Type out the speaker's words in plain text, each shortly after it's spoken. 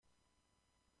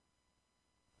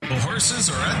The horses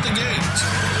are at the gate.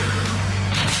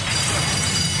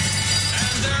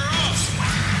 And they're off.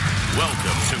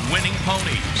 Welcome to Winning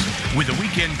Ponies. With the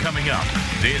weekend coming up,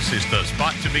 this is the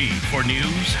spot to be for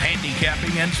news,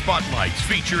 handicapping, and spotlights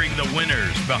featuring the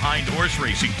winners behind horse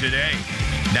racing today.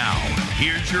 Now,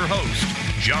 here's your host,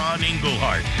 John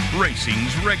Englehart,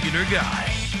 racing's regular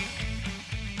guy.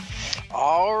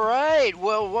 All right.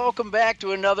 Well, welcome back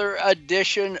to another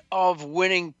edition of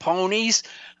Winning Ponies.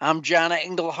 I'm John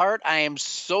Englehart. I am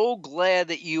so glad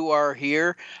that you are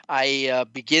here. I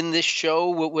begin this show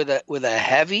with a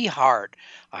heavy heart.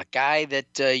 A guy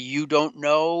that you don't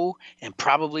know and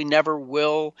probably never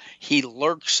will. He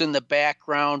lurks in the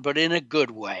background, but in a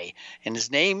good way. And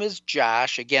his name is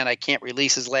Josh. Again, I can't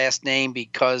release his last name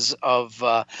because of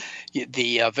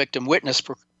the victim witness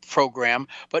program,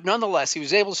 but nonetheless, he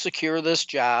was able to secure this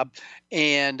job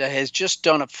and has just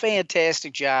done a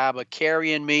fantastic job of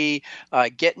carrying me,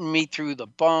 getting me through the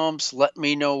bumps, letting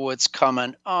me know what's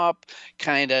coming up,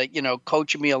 kind of,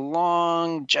 coaching me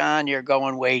along. John, you're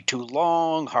going way too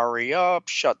long. Hurry up.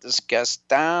 Shut this guest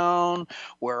down.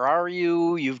 Where are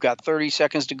you? You've got 30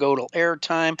 seconds to go till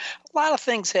airtime. A lot of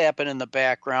things happen in the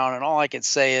background, and all I can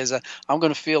say is I'm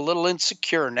going to feel a little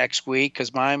insecure next week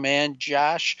because my man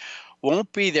Josh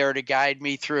won't be there to guide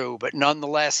me through, but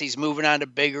nonetheless, he's moving on to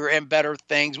bigger and better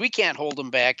things. We can't hold him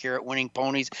back here at Winning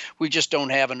Ponies. We just don't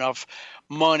have enough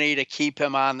money to keep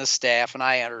him on the staff, and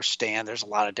I understand there's a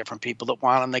lot of different people that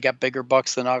want him. They got bigger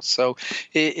bucks than us, so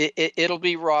it'll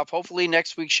be rough. Hopefully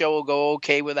next week's show will go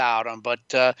okay without him,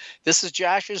 but this is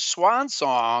Josh's swan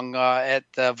song at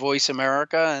Voice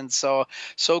America, and so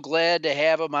glad to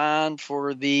have him on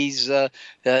for these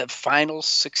final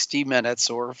 60 minutes,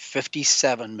 or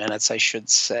 57 minutes, I should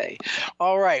say.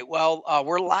 All right, well,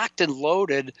 we're locked and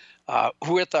loaded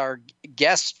with our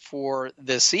guest for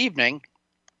this evening.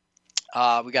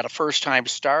 We got a first-time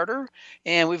starter,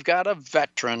 and we've got a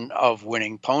veteran of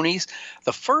Winning Ponies.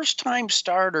 The first-time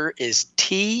starter is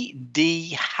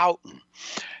T.D. Houghton.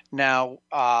 Now,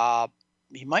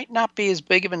 he might not be as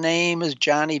big of a name as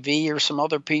Johnny V or some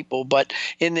other people, but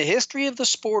in the history of the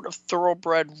sport of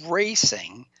thoroughbred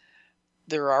racing,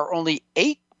 there are only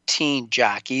 18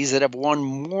 jockeys that have won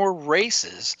more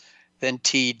races than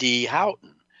T.D.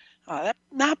 Houghton. That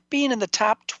not being in the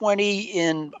top 20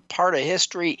 in part of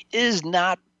history is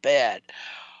not bad.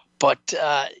 But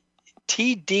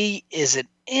TD is an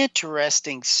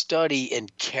interesting study in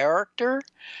character.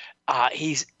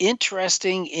 He's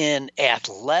interesting in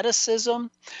athleticism.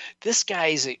 This guy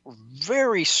is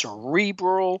very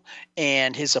cerebral,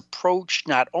 and his approach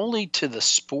not only to the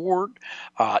sport,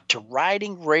 to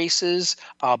riding races,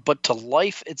 but to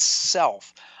life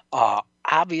itself.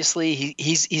 Obviously,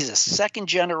 he's a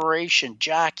second-generation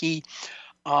jockey,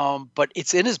 but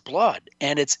it's in his blood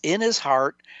and it's in his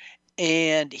heart,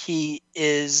 and he's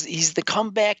the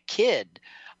comeback kid.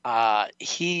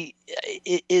 He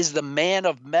is the man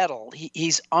of metal.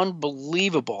 He's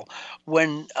unbelievable.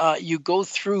 When you go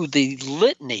through the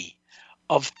litany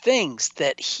of things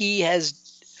that he has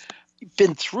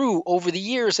been through over the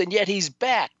years, and yet he's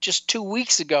back. Just 2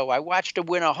 weeks ago, I watched him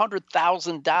win a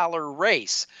 $100,000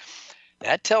 race.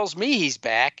 That tells me he's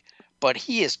back, but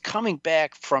he is coming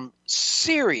back from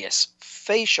serious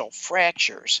facial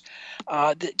fractures.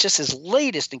 Just his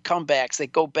latest in comebacks, they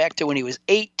go back to when he was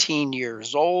 18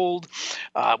 years old,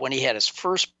 when he had his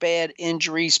first bad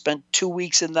injury, spent 2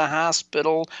 weeks in the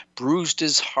hospital, bruised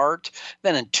his heart.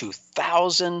 Then in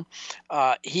 2000,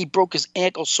 he broke his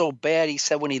ankle so bad, he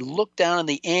said when he looked down in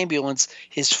the ambulance,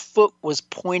 his foot was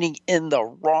pointing in the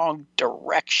wrong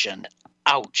direction.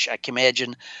 Ouch. I can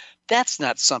imagine that's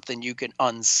not something you can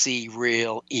unsee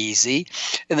real easy.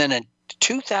 And then in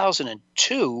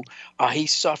 2002, he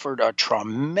suffered a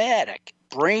traumatic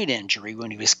brain injury when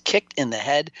he was kicked in the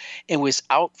head and was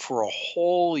out for a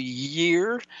whole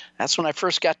year. That's when I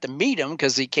first got to meet him,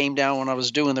 because he came down when I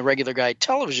was doing the Regular Guy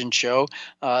television show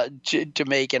to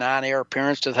make an on-air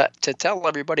appearance to tell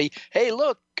everybody, hey,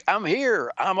 look, I'm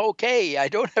here. I'm okay. I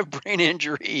don't have brain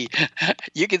injury.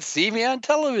 You can see me on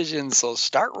television, so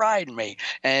start riding me.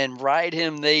 And ride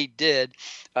him they did.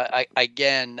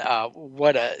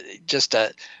 What a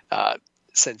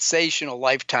sensational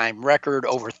lifetime record,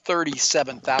 over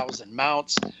 37,000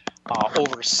 mounts,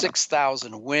 over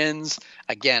 6,000 wins,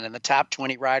 again, in the top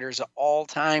 20 riders of all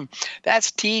time.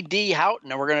 That's T.D.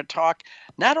 Houghton, and we're going to talk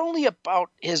not only about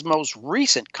his most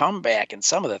recent comeback and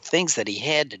some of the things that he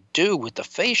had to do with the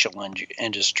facial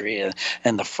industry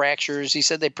and the fractures. He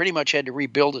said they pretty much had to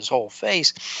rebuild his whole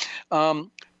face.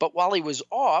 But while he was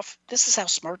off, this is how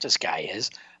smart this guy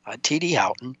is, T.D.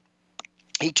 Houghton.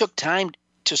 He took time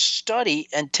to study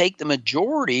and take the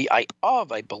majority I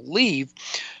believe,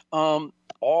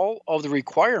 all of the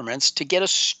requirements to get a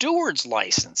steward's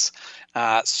license.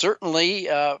 Certainly,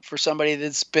 for somebody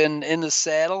that's been in the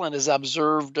saddle and has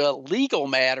observed legal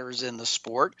matters in the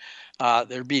sport,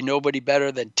 there'd be nobody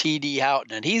better than T.D.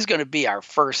 Houghton, and he's going to be our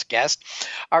first guest.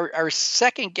 Our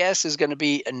second guest is going to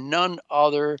be none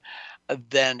other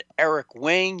than Eric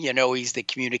Wing. You know, he's the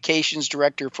communications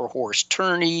director for Horse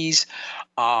Tourneys,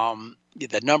 the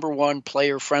 #1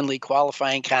 player-friendly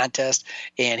qualifying contest,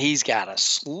 and he's got a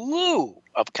slew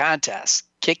of contests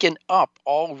kicking up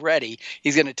already.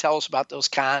 He's going to tell us about those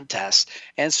contests.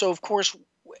 And so, of course,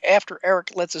 after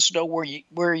Eric lets us know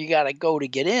where you got to go to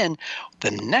get in,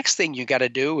 the next thing you got to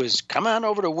do is come on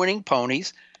over to Winning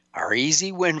Ponies, our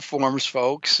easy win forms,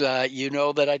 folks. You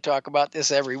know that I talk about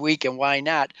this every week, and why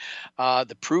not?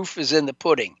 The proof is in the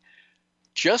pudding.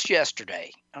 Just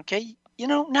yesterday, okay, you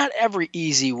know, not every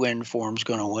easy win form is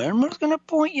going to win, but it's going to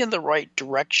point you in the right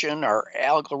direction. Our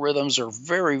algorithms are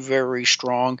very, very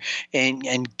strong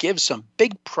and give some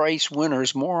big price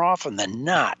winners more often than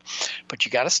not. But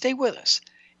you got to stay with us.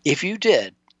 If you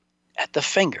did, at the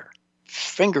Finger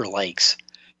Lakes,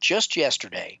 just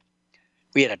yesterday,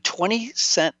 we had a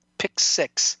 20-cent pick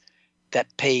six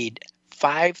that paid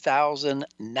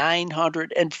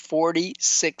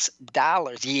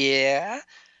 $5,946. Yeah.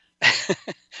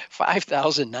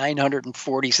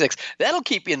 $5,946. That'll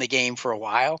keep you in the game for a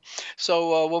while.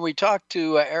 So when we talk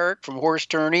to Eric from Horse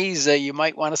Tourneys, you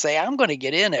might want to say, I'm going to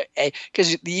get in it,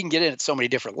 because you can get in at so many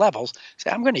different levels. Say,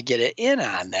 I'm going to get it in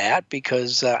on that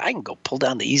because I can go pull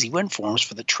down the easy win forms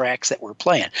for the tracks that we're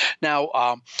playing.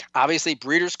 Now, obviously,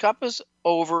 Breeders' Cup is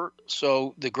over,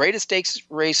 so the greatest stakes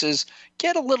races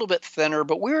get a little bit thinner,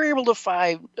 but we were able to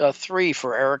find 3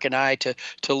 for Eric and I to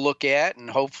look at and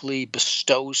hopefully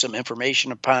bestow some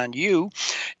information upon you.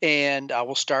 And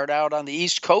we'll start out on the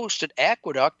East Coast at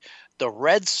Aqueduct. The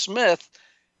Red Smith,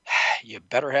 you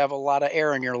better have a lot of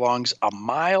air in your lungs. 1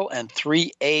 mile and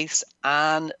 3/8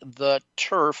 on the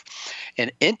turf.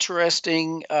 An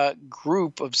interesting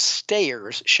group of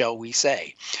stayers, shall we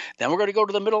say. Then we're going to go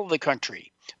to the middle of the country.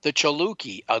 The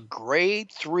Chilukki, a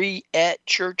grade 3 at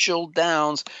Churchill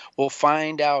Downs. We'll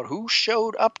find out who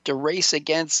showed up to race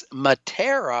against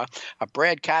Matera, a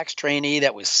Brad Cox trainee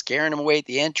that was scaring him away at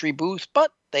the entry booth,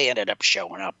 but they ended up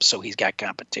showing up, so he's got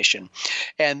competition.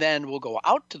 And then we'll go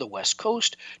out to the West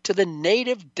Coast to the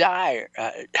Native Diver,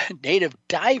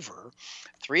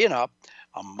 3 and up,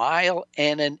 1 mile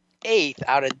and 1/8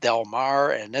 out at Del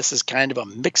Mar, and this is kind of a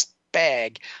mixed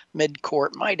bag.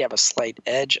 Mid-court might have a slight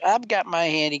edge. I've got my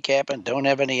handicap and don't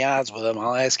have any odds with them.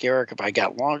 I'll ask Eric if I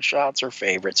got long shots or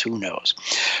favorites. Who knows?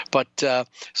 But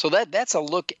so that's a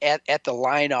look at the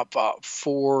lineup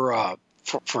for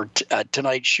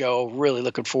tonight's show. Really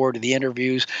looking forward to the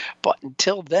interviews. But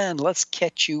until then, let's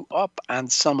catch you up on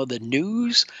some of the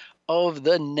news of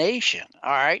the nation.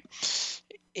 All right.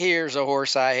 Here's a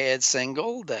horse I had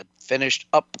single that finished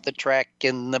up the track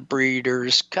in the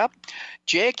Breeders' Cup.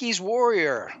 Jackie's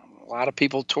Warrior. A lot of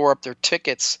people tore up their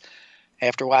tickets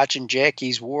after watching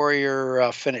Jackie's Warrior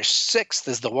finish 6th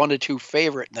as the 1-2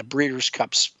 favorite in the Breeders'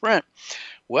 Cup Sprint.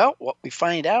 Well, what we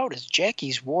find out is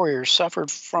Jackie's Warrior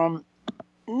suffered from,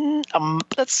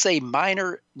 let's say,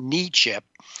 minor knee chip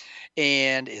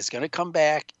and is going to come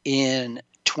back in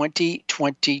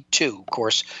 2022. Of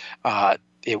course,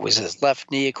 it was his left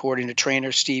knee, according to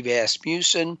trainer Steve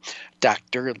Asmussen.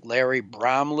 Dr. Larry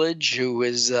Bromledge, who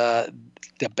is the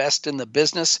best in the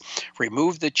business,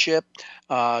 removed the chip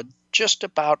just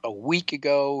about a week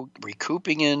ago,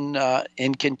 recouping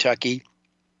in Kentucky.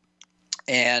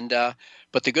 And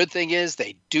but the good thing is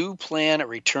they do plan a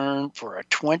return for a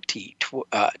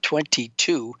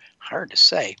 2022, hard to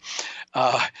say,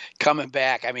 coming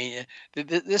back. I mean,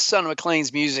 this son of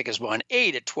McLean's music has won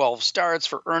 8 at 12 starts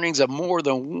for earnings of more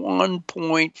than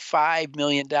 $1.5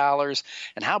 million.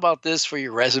 And how about this for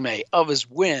your resume? Of his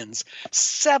wins,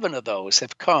 7 of those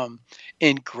have come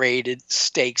in graded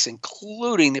stakes,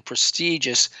 including the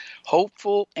prestigious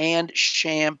Hopeful and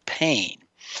Champagne.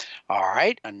 All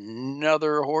right,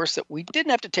 another horse that we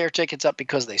didn't have to tear tickets up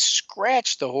because they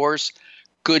scratched the horse.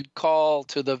 Good call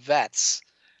to the vets.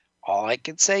 All I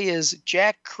can say is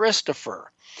Jack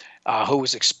Christopher, who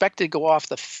was expected to go off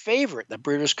the favorite in the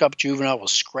Breeders' Cup Juvenile,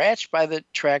 was scratched by the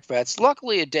track vets,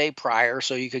 luckily a day prior,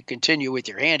 so you could continue with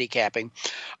your handicapping.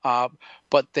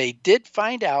 But they did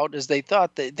find out, as they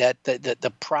thought, that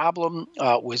the problem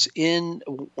was in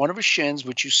one of his shins,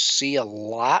 which you see a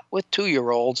lot with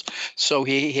 2-year-olds. So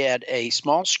he had a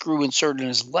small screw inserted in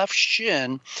his left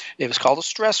shin. It was called a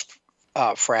stress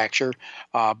fracture,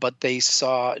 but they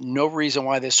saw no reason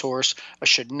why this horse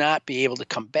should not be able to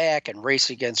come back and race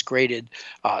against graded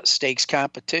stakes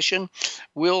competition.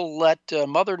 We'll let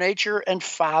Mother Nature and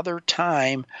Father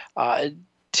Time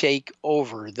take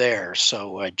over there.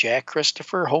 So Jack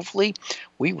Christopher, hopefully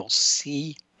we will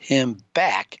see him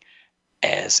back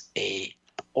as a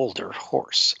older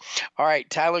horse. All right,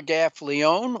 Tyler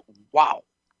Gaffleone. Wow.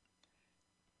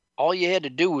 All you had to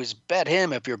do was bet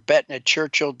him if you're betting at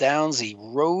Churchill Downs. He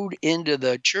rode into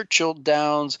the Churchill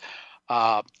Downs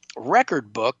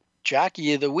record book,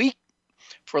 Jockey of the Week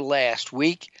for last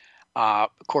week. Of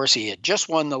course, he had just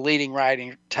won the leading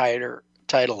riding title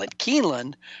at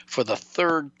Keeneland for the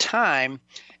third time.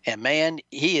 And, man,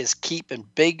 he is keeping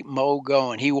Big Mo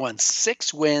going. He won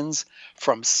 6 wins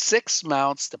from 6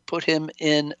 mounts to put him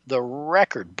in the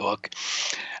record book.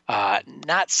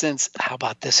 Not since, how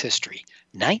about this history?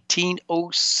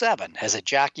 1907 has a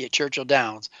jockey at Churchill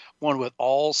Downs won with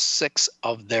all 6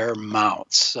 of their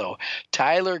mounts. So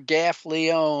Tyler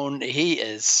Gaffleone, he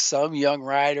is some young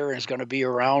rider and is going to be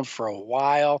around for a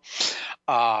while.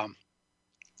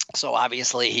 So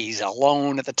obviously he's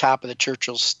alone at the top of the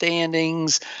Churchill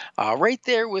standings, right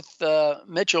there with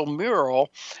Mitchell Murrell.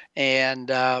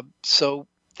 And so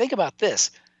think about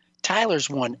this. Tyler's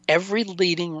won every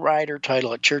leading rider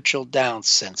title at Churchill Downs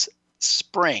since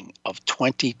spring of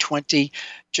 2020.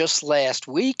 Just last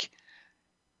week,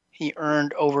 he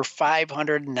earned over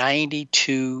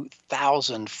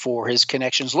 $592,000 for his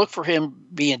connections. Look for him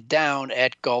being down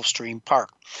at Gulfstream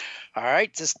Park. All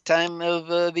right, this time of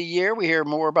the year, we hear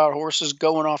more about horses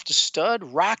going off to stud.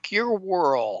 Rock Your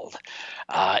World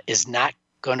is not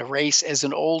going to race as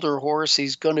an older horse.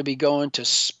 He's going to be going to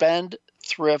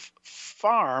Spendthrift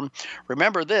Farm.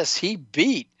 Remember this, he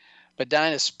beat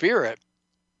Medina Spirit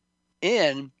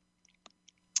in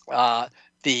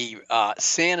the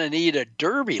Santa Anita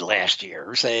Derby last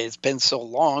year. Say it's been so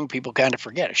long, people kind of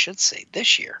forget. I should say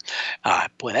this year.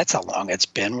 Boy, that's how long it's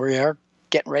been. We are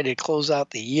getting ready to close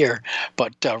out the year.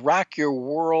 But Rock Your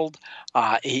World,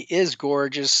 he is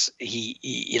gorgeous.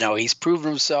 He's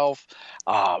proven himself,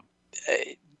 as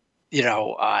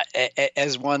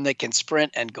one that can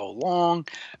sprint and go long.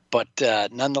 But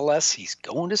nonetheless, he's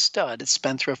going to stud at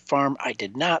Spendthrift Farm. I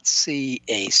did not see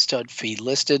a stud fee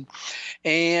listed.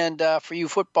 And for you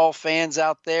football fans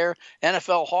out there,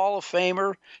 NFL Hall of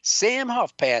Famer Sam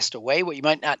Huff passed away. What you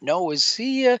might not know is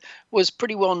he was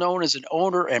pretty well known as an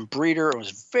owner and breeder and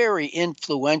was very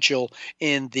influential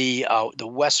in the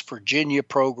West Virginia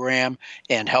program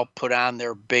and helped put on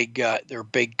their big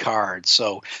card.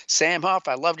 So Sam Huff,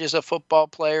 I loved you as a football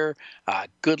player.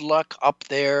 Good luck up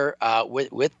there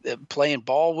with playing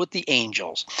ball with the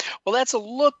Angels. Well, that's a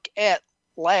look at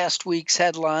last week's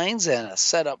headlines and a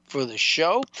setup for the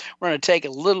show. We're going to take a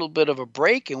little bit of a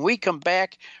break, and we come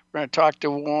back. We're going to talk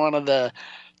to one of the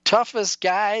toughest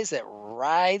guys that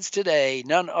rides today,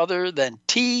 none other than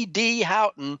T.D.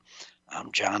 Houghton.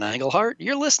 I'm John Englehart.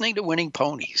 You're listening to Winning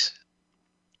Ponies.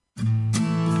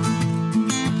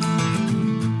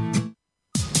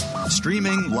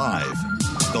 Streaming live,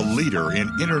 the leader in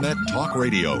Internet talk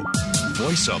radio,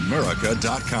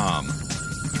 VoiceAmerica.com.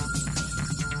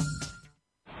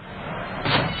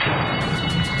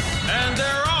 And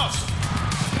they're off.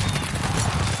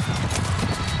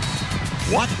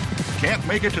 What? Can't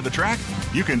make it to the track?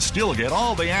 You can still get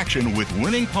all the action with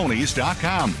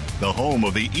winningponies.com, the home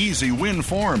of the easy win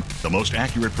form, the most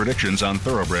accurate predictions on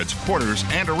thoroughbreds, quarters,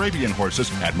 and Arabian horses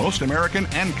at most American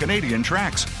and Canadian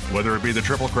tracks. Whether it be the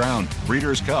Triple Crown,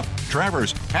 Breeders' Cup,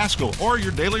 Travers, Haskell, or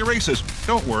your daily races,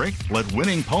 don't worry, let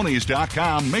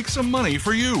winningponies.com make some money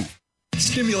for you.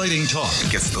 Stimulating talk.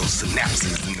 It gets those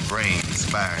synapses in the brain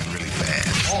firing really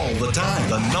fast. All the time.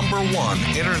 The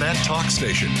 #1 Internet talk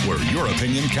station where your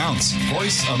opinion counts.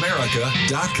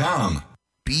 VoiceAmerica.com.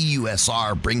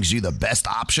 BUSR brings you the best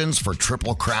options for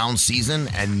Triple Crown season,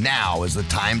 and now is the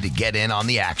time to get in on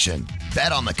the action.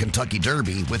 Bet on the Kentucky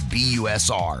Derby with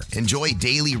BUSR. Enjoy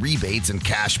daily rebates and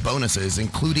cash bonuses,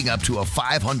 including up to a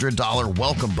 $500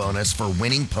 welcome bonus for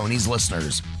Winning Ponies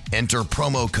listeners. Enter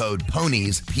promo code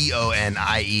PONIES,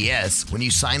 PONIES, when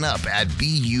you sign up at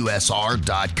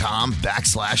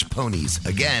BUSR.com/ponies.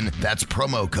 Again, that's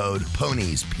promo code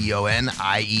PONIES,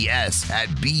 PONIES, at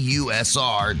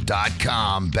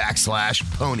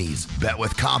BUSR.com/ponies. Bet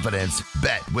with confidence.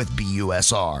 Bet with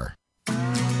BUSR.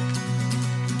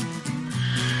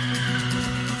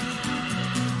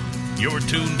 You're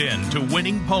tuned in to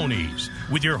Winning Ponies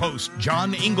with your host,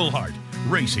 John Englehart,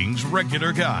 racing's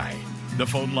regular guy. The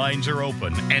phone lines are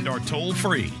open and are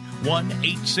toll-free,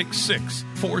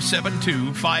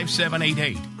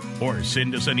 1-866-472-5788. Or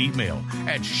send us an email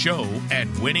at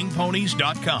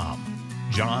show@winningponies.com.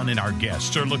 John and our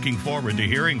guests are looking forward to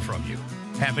hearing from you.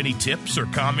 Have any tips or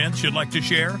comments you'd like to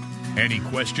share? Any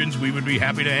questions we would be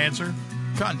happy to answer?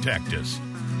 Contact us.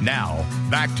 Now,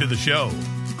 back to the show.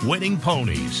 Winning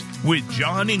Ponies with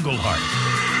John Englehart.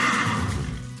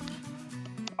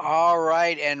 All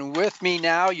right, and with me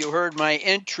now, you heard my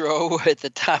intro at the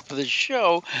top of the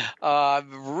show.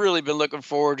 I've really been looking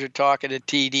forward to talking to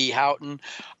T.D. Houghton.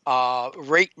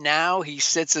 Right now, he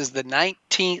sits as the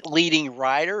 19th leading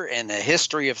rider in the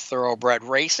history of thoroughbred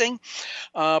racing,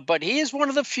 but he is one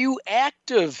of the few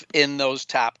active in those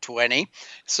top 20.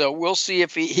 So we'll see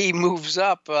if he moves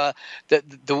up. The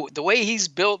way he's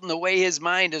built and the way his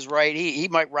mind is right, he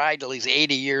might ride till he's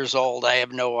 80 years old. I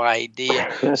have no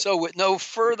idea. So with no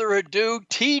further ado,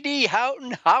 T.D.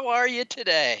 Houghton, how are you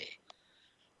today?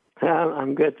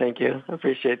 I'm good, thank you. I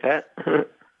appreciate that.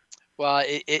 Well,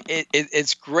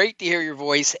 it's great to hear your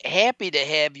voice. Happy to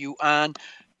have you on.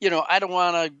 You know, I don't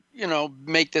want to,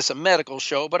 make this a medical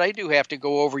show, but I do have to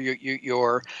go over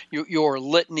your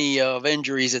litany of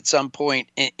injuries at some point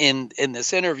in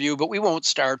this interview. But we won't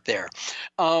start there.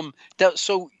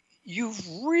 So you've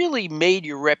really made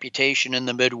your reputation in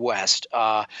the Midwest,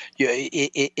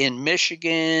 in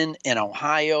Michigan, in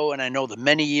Ohio, and I know the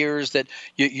many years that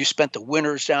you spent the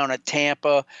winters down at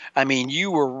Tampa. I mean,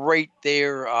 you were right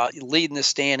there leading the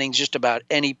standings just about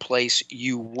any place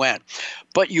you went.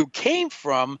 But you came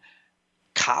from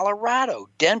Colorado,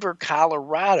 Denver,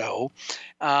 Colorado.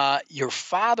 Your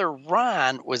father,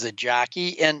 Ron, was a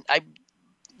jockey, and I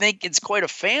think it's quite a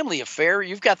family affair.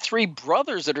 You've got 3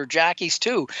 brothers that are jockeys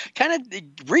too. Kind of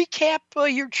recap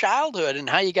your childhood and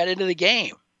how you got into the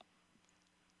game.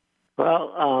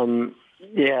 Well,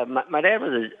 yeah, my dad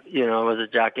was a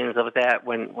jockey and stuff like that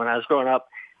when I was growing up.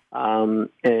 And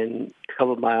a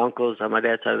couple of my uncles on my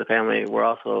dad's side of the family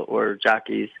were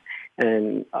jockeys,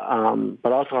 and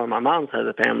but also on my mom's side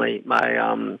of the family,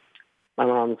 my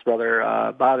mom's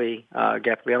brother Bobby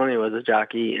Gabrielli was a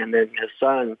jockey, and then his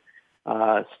son.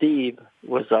 Steve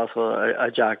was also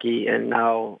a jockey, and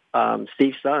now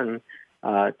Steve's son,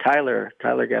 Tyler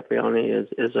Gabrielli,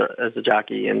 is a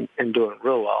jockey and doing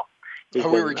real well. We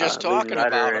were just talking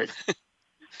about him.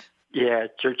 Yeah,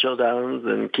 Churchill Downs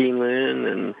and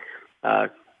Keeneland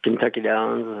and Kentucky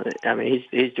Downs. I mean,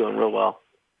 he's doing real well.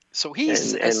 So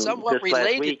he's somewhat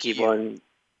related last week, to he you.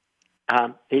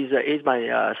 Won, he's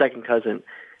my second cousin.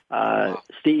 Wow.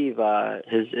 Steve,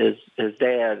 his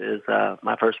dad is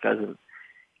my first cousin,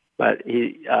 but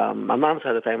my mom's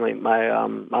side of the family, my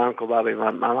uncle Bobby,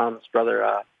 my mom's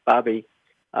brother Bobby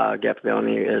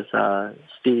Gabrielli is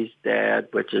Steve's dad,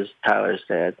 which is Tyler's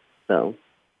dad. So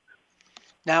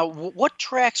now, what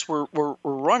tracks were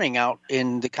running out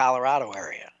in the Colorado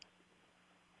area?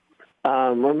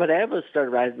 When my dad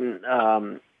started riding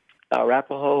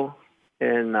Arapahoe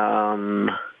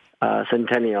and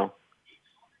Centennial.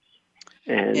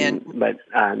 But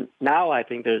now I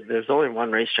think there's only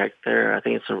one racetrack there. I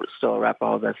think it's still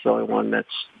Arapahoe. That's the only one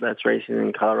that's racing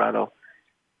in Colorado.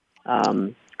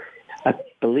 I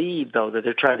believe though that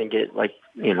they're trying to get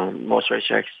most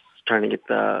racetracks trying to get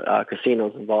the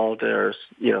casinos involved or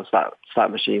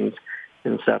slot machines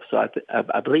and stuff. So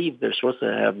I believe they're supposed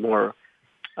to have more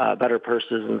better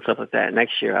purses and stuff like that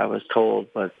next year. I was told,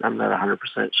 but I'm not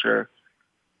 100% sure.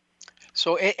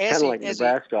 So kind of like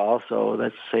Nebraska also,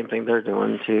 that's the same thing they're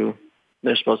doing too.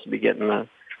 They're supposed to be getting the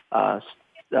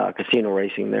casino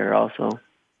racing there also.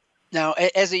 Now,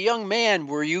 as a young man,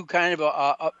 were you kind of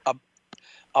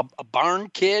a barn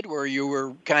kid where you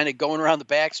were kind of going around the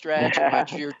backstretch and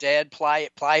watching your dad ply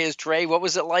his trade? What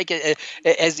was it like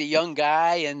as a young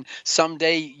guy and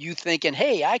someday you thinking,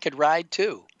 hey, I could ride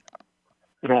too?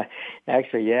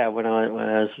 Actually, yeah, when I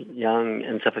was young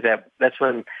and stuff like that, that's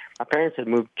when my parents had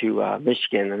moved to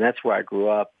Michigan, and that's where I grew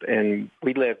up. And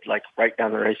we lived right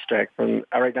down the street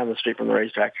from the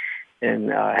racetrack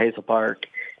in Hazel Park.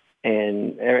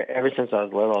 And ever since I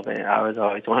was little, man, I was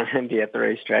always wanting to be at the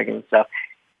racetrack and stuff.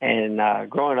 And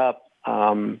growing up,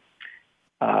 my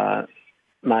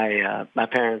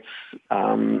parents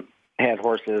had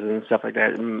horses and stuff like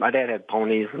that. And my dad had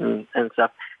ponies and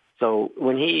stuff. So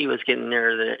when he was getting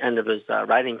near the end of his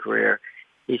riding career,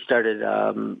 he started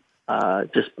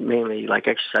just mainly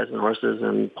exercising horses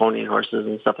and ponying horses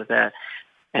and stuff like that.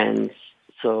 And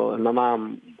so my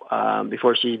mom,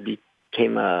 before she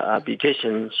became a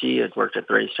beautician, she had worked at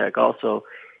the racetrack also,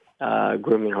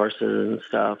 grooming horses and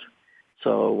stuff.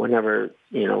 So whenever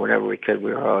we could,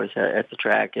 we were always at the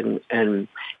track. And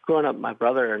growing up, my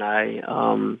brother and I,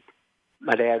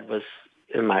 my dad was,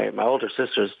 and my older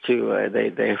sisters too,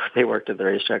 they worked at the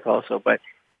racetrack also. But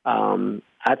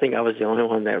I think I was the only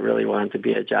one that really wanted to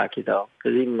be a jockey though,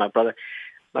 because even my brother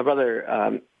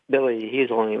Billy, he's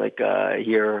only like a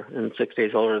year and 6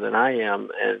 days older than I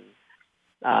am,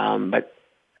 and but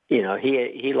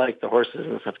he liked the horses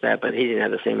and stuff like that, but he didn't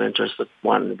have the same interest of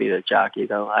wanting to be the jockey,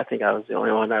 though. I think I was the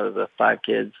only one out of the 5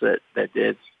 kids that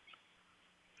did.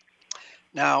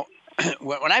 Now,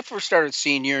 when I first started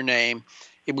seeing your name,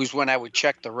 it was when I would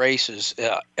check the races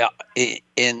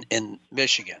in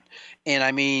Michigan. And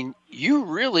I mean, you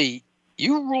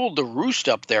ruled the roost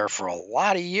up there for a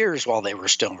lot of years while they were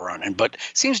still running, but it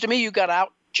seems to me you got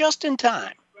out just in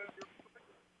time.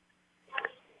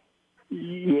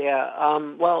 Yeah.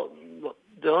 Well,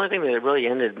 the only thing that really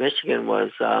ended Michigan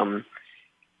was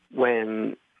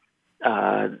when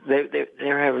they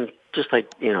were having, just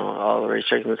like, all the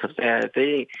racetracks and stuff like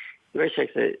that.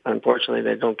 Racetracks, unfortunately,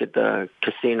 they don't get the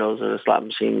casinos or the slot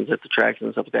machines at the tracks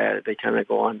and stuff like that. They kind of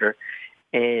go under.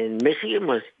 And Michigan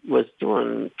was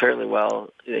doing fairly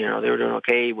well. They were doing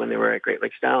okay when they were at Great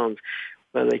Lakes Downs,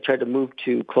 but they tried to move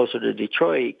closer to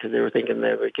Detroit because they were thinking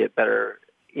they would get better,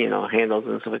 handles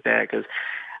and stuff like that. Because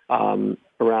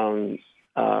around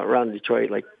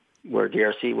Detroit, like where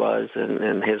DRC was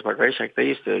and Hazelpark Racetrack, they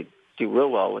used to do real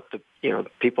well with the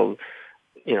people.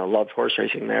 Loved horse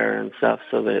racing there and stuff,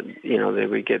 so that they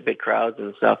would get big crowds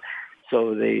and stuff.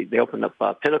 So they opened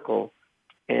up Pinnacle,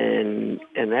 and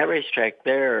that racetrack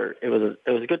there, it was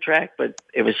a good track, but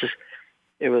it was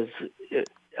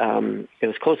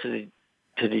closer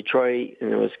to Detroit,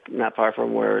 and it was not far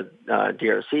from where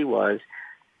DRC was.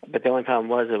 But the only problem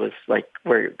was it was like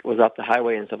where it was off the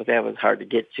highway and stuff like that, it was hard to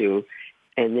get to.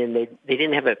 And then they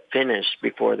didn't have it finished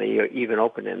before they even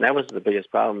opened it. And that was the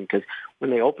biggest problem, because when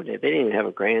they opened it, they didn't even have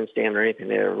a grandstand or anything.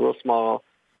 They were a real small,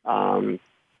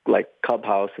 like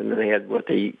clubhouse, and then they had what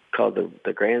they called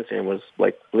the grandstand was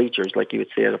like bleachers, like you would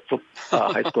see at a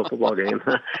high school football game.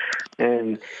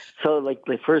 And so, like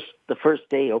the first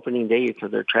day, opening day for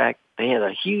their track, they had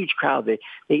a huge crowd. They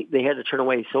had to turn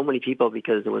away so many people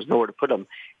because there was nowhere to put them,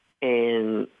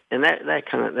 and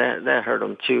that hurt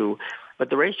them too. But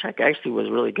the racetrack actually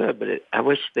was really good. But I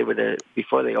wish they would have,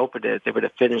 before they opened it, they would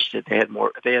have finished it. They had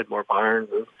more barns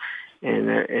and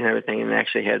everything, and they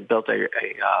actually had built a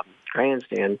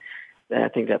grandstand. I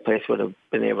think that place would have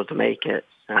been able to make it.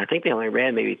 And I think they only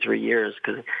ran maybe 3 years,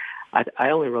 because I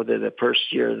only rode there the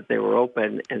first year that they were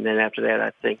open, and then after that,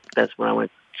 I think that's when I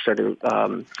started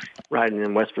riding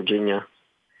in West Virginia.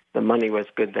 The money was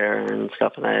good there and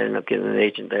stuff, and I ended up getting an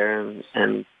agent there,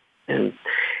 and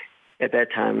at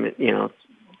that time, it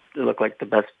looked like the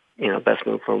best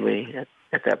move for me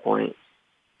at that point.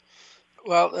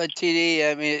 Well,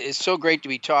 TD, I mean, it's so great to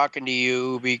be talking to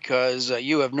you, because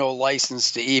you have no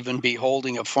license to even be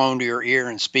holding a phone to your ear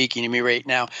and speaking to me right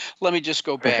now. Let me just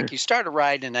go back. You started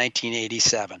riding in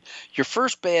 1987. Your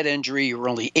first bad injury, you were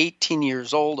only 18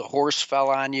 years old. A horse fell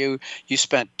on you. You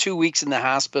spent 2 weeks in the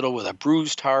hospital with a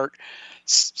bruised heart,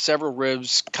 several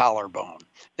ribs, collarbone.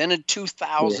 Then in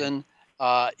 2000,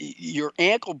 your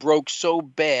ankle broke so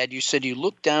bad, you said you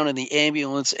looked down in the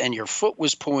ambulance and your foot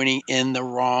was pointing in the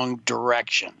wrong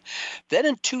direction. Then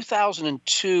in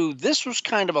 2002, this was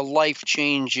kind of a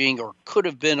life-changing, or could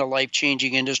have been a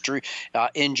life-changing injury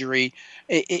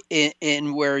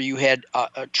in where you had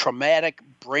a traumatic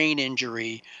brain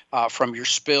injury from your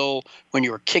spill when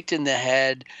you were kicked in the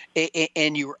head,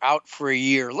 and you were out for a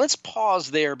year. Let's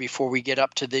pause there before we get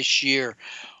up to this year.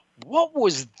 What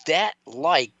was that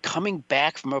like, coming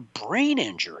back from a brain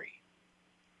injury?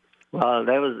 Well,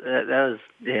 that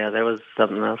was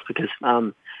something else, because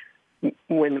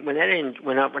when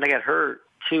I got hurt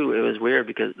too, it was weird,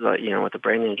 because with the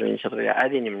brain injury and stuff like that, I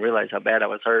didn't even realize how bad I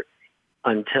was hurt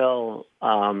until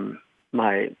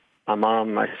my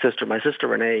mom, my sister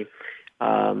Renee,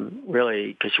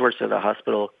 really, because she works at a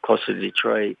hospital close to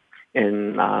Detroit,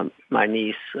 and my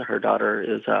niece, her daughter,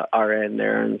 is a RN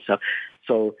there and stuff.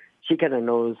 So she kind of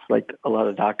knows like a lot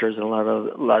of doctors and a lot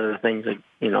of the things that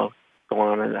go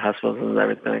on in the hospitals and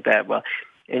everything like that. Well,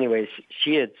 anyways,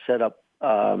 she had set up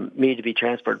me to be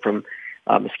transferred from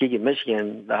Muskegon,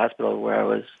 Michigan, the hospital where I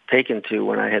was taken to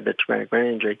when I had the traumatic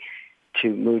brain injury,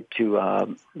 to move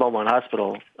to Beaumont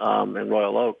Hospital in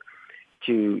Royal Oak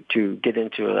to get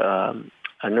into a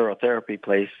neurotherapy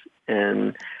place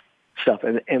and stuff.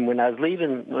 And when I was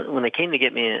leaving, when they came to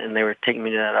get me and they were taking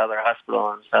me to that other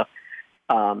hospital and stuff,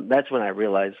 that's when I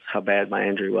realized how bad my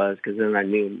injury was, because then I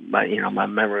knew my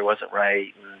memory wasn't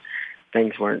right and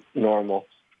things weren't normal.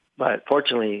 But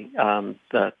fortunately,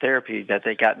 the therapy that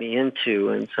they got me into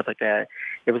and stuff like that,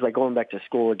 it was like going back to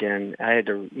school again. I had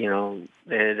to,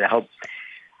 they had to help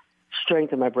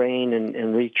strengthen my brain and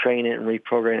retrain it and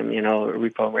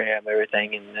reprogram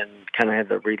everything, and then kind of had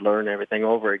to relearn everything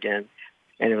over again.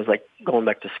 And it was like going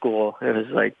back to school. It was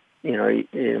like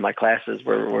my classes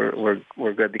were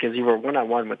good because you were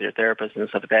one-on-one with your therapist and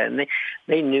stuff like that, and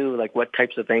they knew like what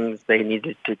types of things they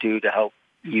needed to do to help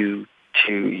you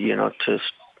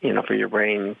for your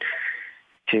brain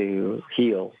to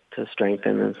heal, to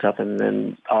strengthen and stuff, and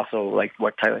then also like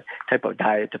what type of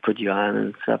diet to put you on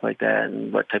and stuff like that,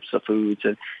 and what types of foods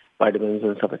and vitamins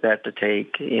and stuff like that to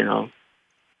take,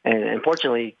 And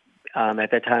fortunately,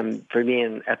 at that time, for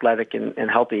being athletic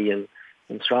and healthy and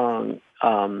strong,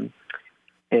 and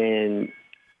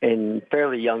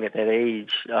fairly young at that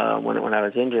age, when I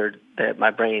was injured, that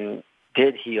my brain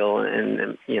did heal,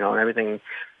 and everything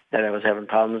that I was having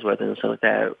problems with and stuff like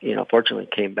that, fortunately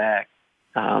came back.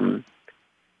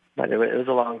 But it was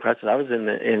a long process. I was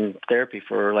in therapy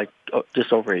for like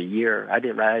just over a year. I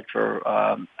didn't ride for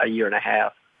a year and a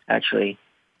half, actually,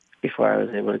 before I was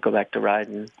able to go back to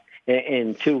riding.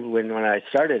 And two, when I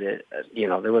started it,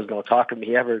 there was no talk of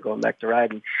me ever going back to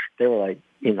riding. They were like,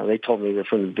 they told me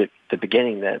from the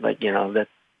beginning that that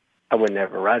I would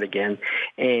never ride again.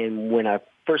 And when I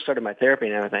first started my therapy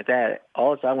and everything like that,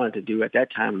 all I wanted to do at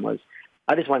that time was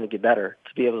I just wanted to get better,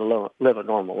 to be able to live a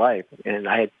normal life. And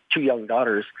I had 2 young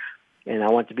daughters, and I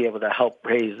wanted to be able to help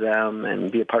raise them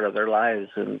and be a part of their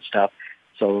lives and stuff.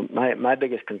 So my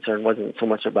biggest concern wasn't so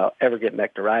much about ever getting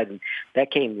back to riding. That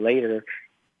came later,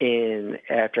 and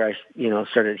after I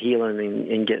started healing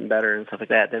and getting better and stuff like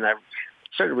that. Then I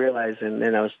started realizing,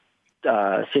 and I was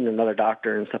seeing another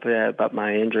doctor and stuff like that about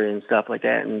my injury and stuff like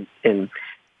that, and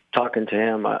talking to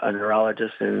him, a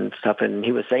neurologist and stuff, and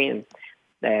he was saying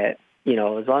that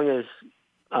as long as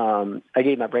I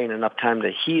gave my brain enough time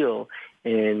to heal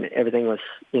and everything was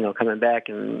coming back,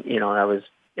 and I was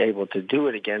able to do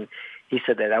it again, he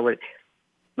said that I wouldn't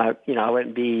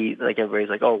be like everybody's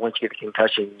like, oh, once you get a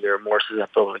concussion, you're more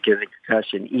susceptible to getting a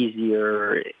concussion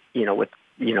easier, with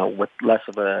less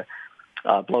of a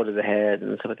blow to the head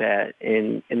and stuff like that.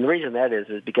 And the reason that is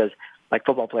because like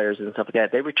football players and stuff like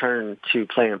that, they return to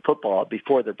playing football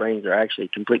before their brains are actually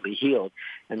completely healed,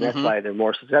 and that's why they're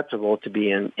more susceptible to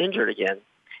being injured again.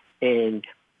 And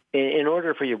in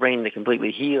order for your brain to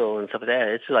completely heal and stuff like that,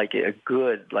 it's like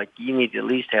you need to at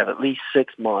least have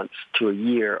 6 months to a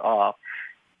year off,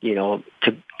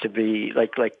 to be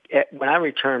like when I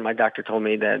returned, my doctor told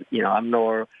me that, I'm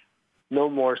no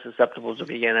more susceptible to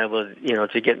being able to,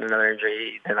 to get another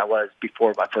injury than I was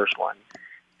before my first one.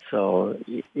 So,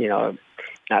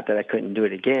 not that I couldn't do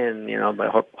it again, but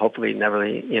hopefully never,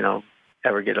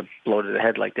 ever get a blow to the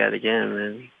head like that again.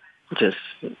 And just,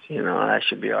 I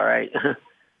should be all right.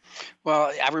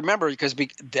 Well, I remember because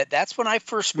that's when I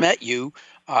first met you.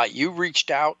 You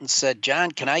reached out and said,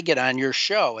 John, can I get on your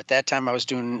show? At that time, I was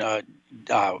doing a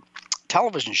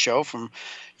television show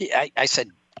I said,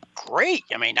 great.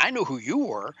 I mean, I knew who you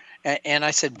were. And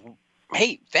I said,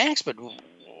 hey, thanks, but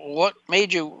what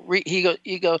made you he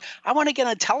goes, I want to get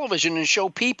on television and show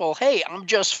people, hey, I'm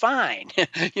just fine.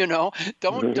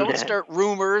 Don't start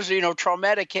rumors,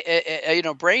 traumatic,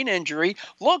 brain injury.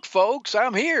 Look, folks,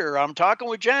 I'm here. I'm talking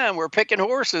with John. We're picking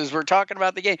horses. We're talking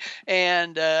about the game.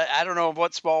 And I don't know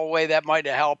what small way that might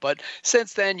have helped, but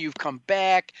since then you've come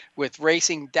back with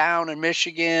racing down in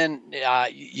Michigan.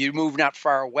 You moved not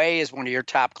far away as one of your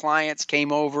top clients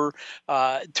came over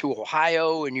to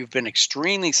Ohio, and you've been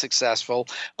extremely successful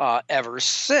ever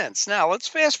since. Now, let's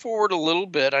fast forward a little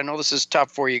bit. I know this is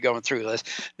tough for you going through this.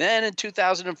 Then in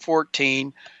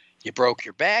 2014, you broke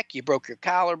your back, you broke your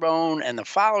collarbone, and the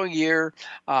following year,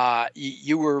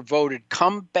 you were voted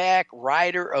Comeback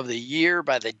Rider of the Year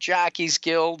by the Jockeys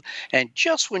Guild. And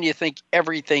just when you think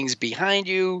everything's behind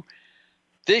you,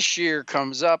 this year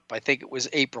comes up. I think it was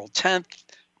April 10th.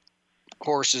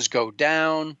 Horses go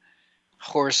down.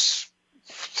 Horse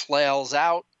flails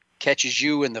out, catches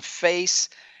you in the face,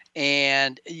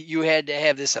 and you had to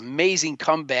have this amazing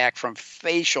comeback from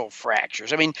facial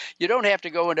fractures. I mean, you don't have to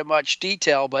go into much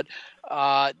detail, but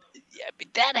that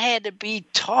had to be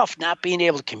tough, not being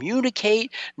able to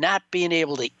communicate, not being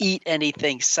able to eat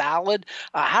anything solid.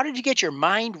 How did you get your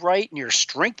mind right and your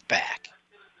strength back?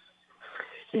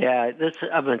 Yeah,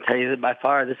 I'm going to tell you that by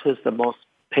far this was the most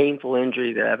painful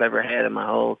injury that I've ever had in my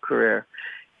whole career.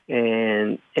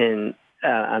 And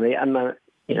I mean,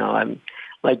 I'm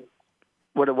like,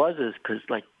 what it was is because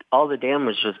like all the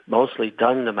damage was mostly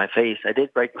done to my face. I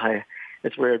did break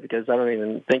it's weird because I don't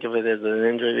even think of it as an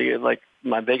injury. Like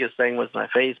my biggest thing was my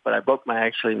face, but I broke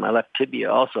my left tibia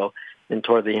also and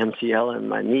tore the MCL in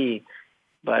my knee.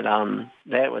 But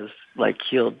that was like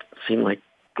healed, seemed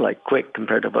like quick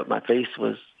compared to what my face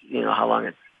was, how long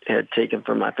it had taken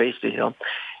for my face to heal.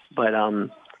 But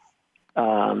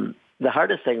the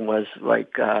hardest thing was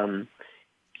like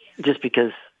just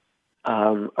because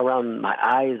around my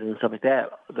eyes and stuff like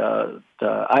that. The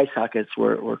eye sockets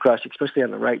were crushed, especially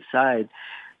on the right side.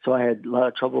 So I had a lot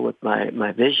of trouble with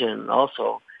my vision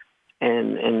also,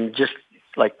 and just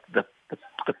like the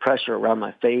pressure around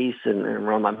my face and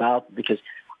around my mouth, because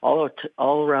all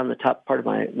around the top part of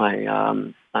my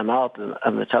mouth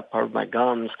and the top part of my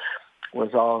gums was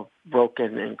all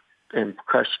broken and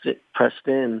pressed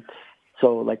in.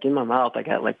 So like in my mouth, I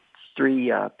got like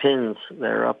 3 pins that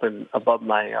are up and above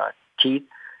my teeth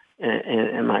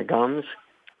and my gums.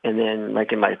 And then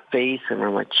like in my face and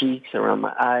around my cheeks, around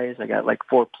my eyes, I got like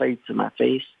 4 plates in my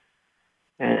face.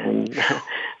 And it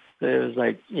was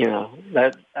like,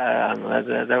 that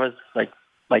was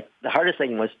like the hardest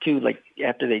thing was too, like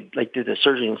after they like did the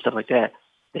surgery and stuff like that,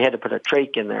 they had to put a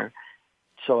trach in there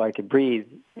so I could breathe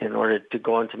in order to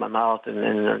go into my mouth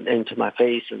and into my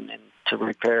face and to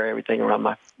repair everything around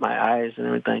my eyes and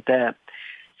everything like that.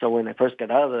 So when I first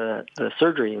got out of the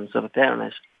surgery and stuff like that,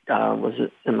 and I was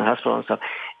in the hospital and stuff,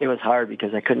 it was hard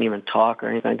because I couldn't even talk or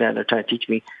anything like that. They're trying to teach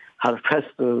me how to press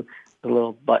the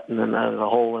little button and the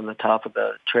hole in the top of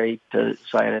the tray, so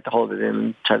I had to hold it in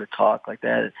and try to talk like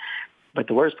that. But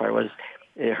the worst part was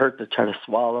it hurt to try to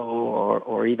swallow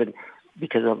or even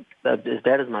because of as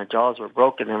bad as my jaws were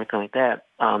broken and everything like that.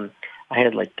 I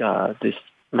had like this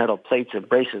metal plates and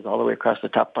braces all the way across the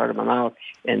top part of my mouth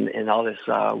and all this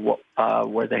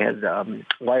where they had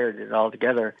wired it all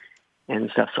together and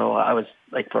stuff. So I was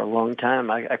like for a long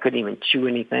time, I couldn't even chew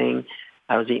anything.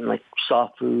 I was eating like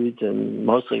soft foods and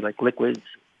mostly like liquids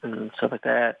and stuff like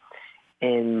that.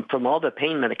 And from all the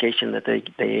pain medication that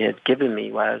they had given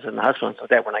me while I was in the hospital and stuff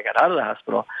like that, when I got out of the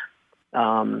hospital,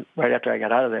 right after I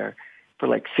got out of there, for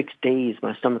like 6 days,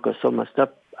 my stomach was so messed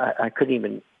up, I couldn't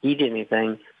even eat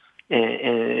anything. And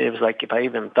it was like if I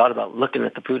even thought about looking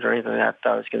at the food or anything, I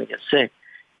thought I was going to get sick.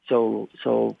 So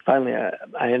finally, I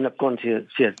ended up going to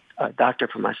see a doctor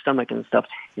for my stomach and stuff,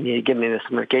 and he gave me this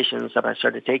medication and stuff I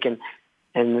started taking,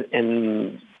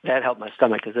 and that helped my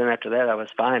stomach, because then after that I was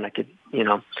fine. I could,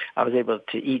 I was able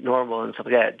to eat normal and stuff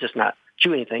like that, just not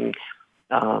chew anything.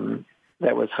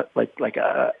 That was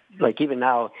like even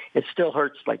now, it still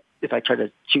hurts, like if I try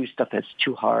to chew stuff that's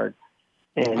too hard.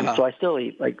 And so I still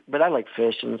eat but I like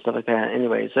fish and stuff like that.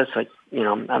 Anyways, that's like,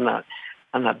 I'm not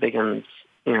big on,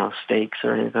 steaks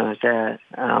or anything like that.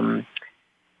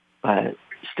 But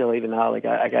still, even now, like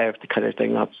I have to cut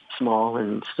everything up small,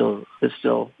 and it's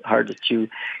still hard to chew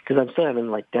because I'm still having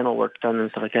like dental work done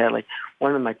and stuff like that. Like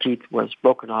one of my teeth was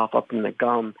broken off up in the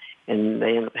gum, and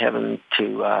they ended up having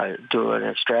to do an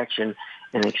extraction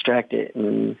and extract it.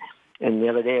 And the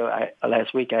other day,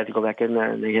 last week, I had to go back in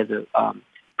there, and they had to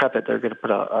prep it. They're going to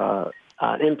put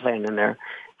an implant in there.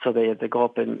 So they had to go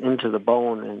up into the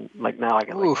bone, and like now I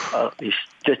got like these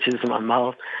stitches in my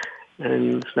mouth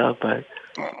and stuff. But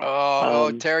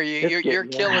Terry, you're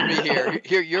killing me here.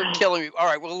 You're killing me. All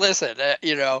right, well, listen,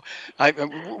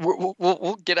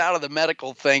 we'll get out of the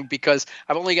medical thing because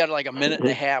I've only got like a minute and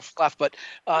a half left. But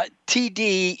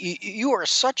TD, you are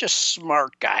such a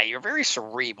smart guy. You're very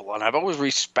cerebral, and I've always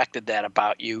respected that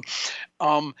about you.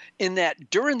 In that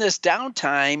during this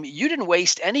downtime, you didn't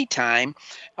waste any time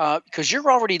because you're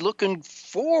already looking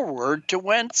forward to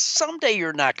when someday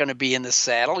you're not going to be in the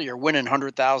saddle. You're winning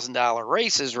 $100,000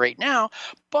 races right now,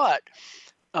 but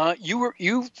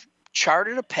you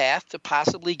charted a path to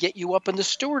possibly get you up in the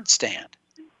steward stand.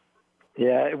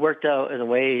 Yeah, it worked out in a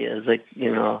way as like,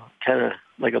 kind of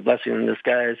like a blessing in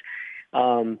disguise.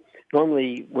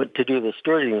 Normally, to do the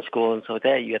stewarding school and so like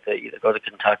that, you have to either go to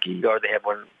Kentucky or they have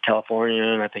one in California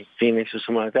and I think Phoenix or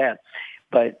something like that.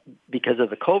 But because of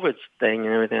the COVID thing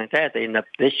and everything like that, they ended up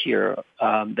this year,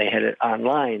 they had it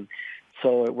online.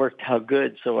 So it worked out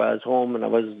good. So I was home and I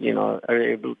was,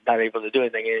 not able to do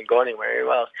anything. I didn't go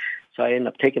anywhere else. So I ended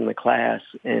up taking the class,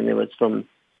 and it was it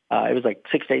was like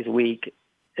 6 days a week,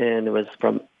 and it was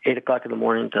from 8 o'clock in the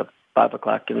morning to 5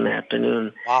 o'clock in the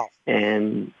afternoon. Wow.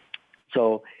 And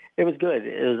so it was good.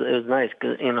 It was nice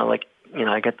because,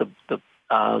 I got the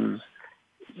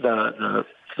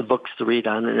books to read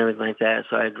on and everything like that.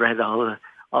 So I'd read all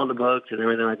the books and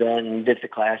everything like that, and did the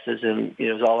classes, and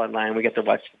it was all online. We got to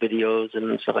watch the videos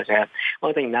and stuff like that.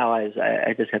 Only thing now is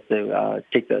I just have to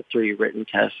take the 3 written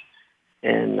tests,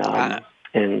 and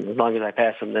as long as I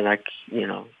pass them, then I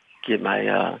get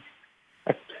my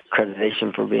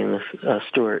accreditation for being a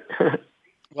steward.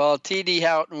 Well, TD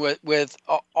Houghton, with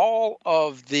all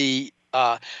of the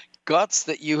guts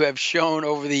that you have shown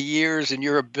over the years and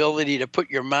your ability to put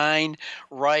your mind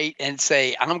right and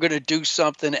say, I'm going to do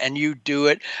something, and you do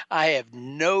it. I have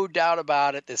no doubt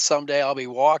about it that someday I'll be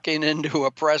walking into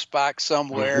a press box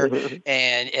somewhere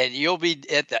and you'll be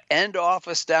at the end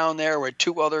office down there with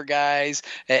two other guys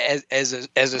as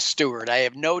a steward. I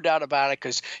have no doubt about it,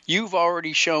 because you've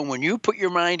already shown when you put your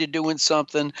mind to doing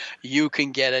something, you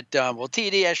can get it done. Well,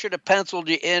 TD, I should have penciled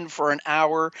you in for an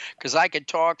hour because I could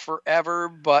talk forever,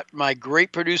 but my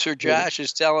great producer Josh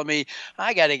is telling me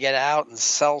I got to get out and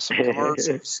sell some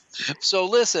commercials. So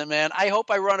listen, man, I hope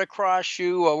I run across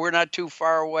you. We're not too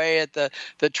far away at the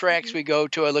tracks we go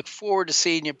to. I look forward to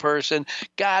seeing you in person.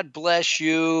 God bless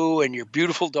you and your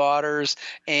beautiful daughters,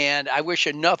 and I wish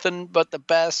you nothing but the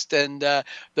best. And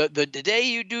the day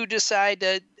you do decide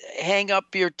to hang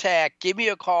up your tack, give me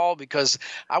a call, because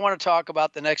I want to talk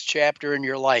about the next chapter in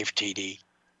your life, TD.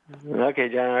 Okay,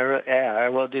 John. I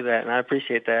will do that, and I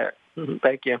appreciate that.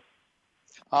 Thank you.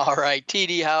 All right,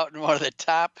 TD Houghton, one of the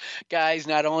top guys,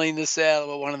 not only in the saddle,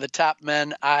 but one of the top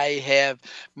men I have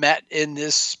met in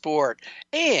this sport.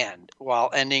 And while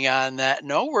ending on that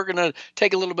note, we're going to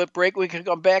take a little bit break. We can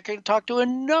come back and talk to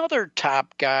another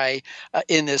top guy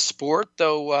in this sport,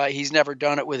 though he's never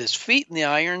done it with his feet in the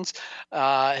irons.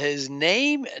 His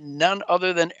name, none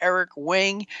other than Eric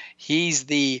Wing. He's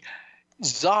the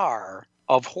czar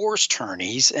of Horse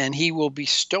Tourneys, and he will be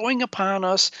bestowing upon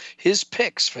us his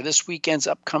picks for this weekend's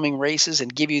upcoming races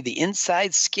and give you the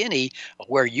inside skinny of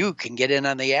where you can get in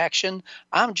on the action.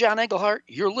 I'm John Englehart.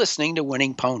 You're listening to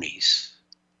Winning Ponies.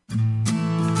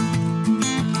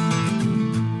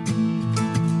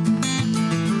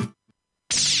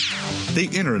 The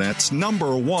Internet's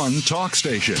 #1 talk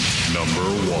station.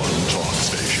 #1 talk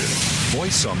station.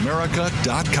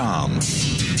 VoiceAmerica.com.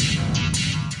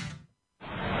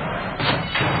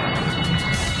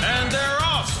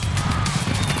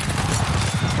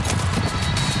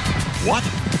 What?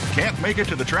 Can't make it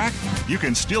to the track? You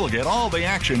can still get all the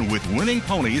action with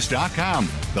winningponies.com,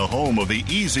 the home of the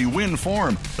easy win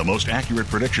form, the most accurate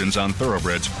predictions on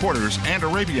thoroughbreds, quarters, and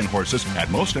Arabian horses at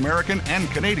most American and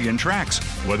Canadian tracks.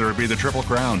 Whether it be the Triple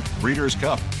Crown, Breeders'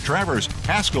 Cup, Travers,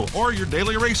 Haskell, or your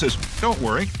daily races, don't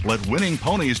worry, let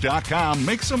winningponies.com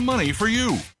make some money for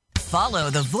you. Follow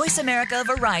the Voice America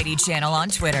Variety channel on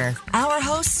Twitter. Our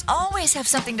hosts always have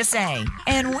something to say,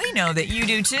 and we know that you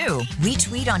do too. We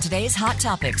tweet on today's hot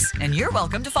topics, and you're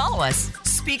welcome to follow us.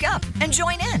 Speak up and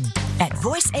join in at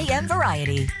Voice AM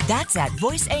Variety. That's at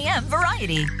Voice AM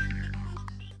Variety.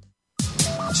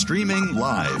 Streaming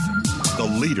live, the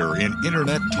leader in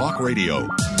Internet talk radio,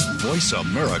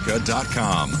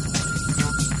 VoiceAmerica.com.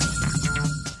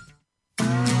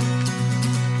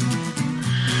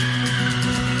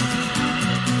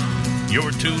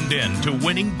 You're tuned in to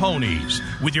Winning Ponies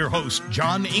with your host,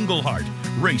 John Englehart,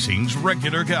 racing's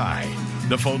regular guy.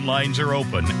 The phone lines are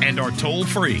open and are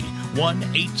toll-free,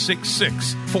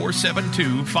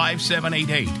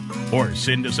 1-866-472-5788. Or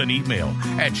send us an email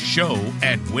at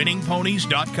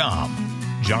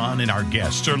show@winningponies.com. John and our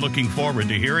guests are looking forward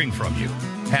to hearing from you.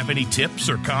 Have any tips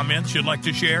or comments you'd like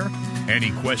to share?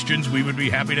 Any questions we would be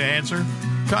happy to answer?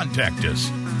 Contact us.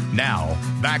 Now,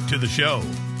 back to the show.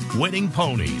 Winning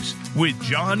Ponies with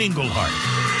John Englehart.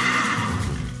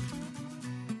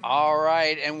 All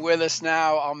right, and with us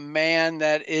now, a man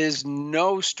that is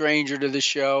no stranger to the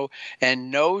show and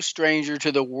no stranger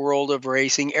to the world of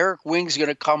racing. Eric Wing's going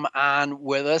to come on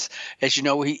with us. As you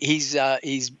know, he's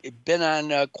been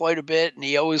on quite a bit, and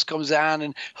he always comes on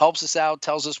and helps us out,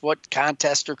 tells us what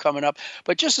contests are coming up.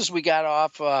 But just as we got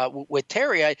off with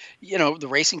Terry, the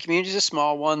racing community is a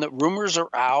small one. The rumors are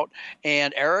out,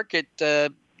 and Eric,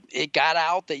 it got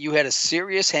out that you had a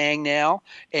serious hangnail,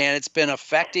 and it's been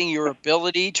affecting your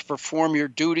ability to perform your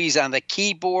duties on the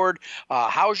keyboard.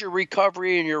 How's your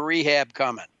recovery and your rehab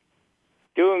coming?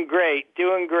 Doing great.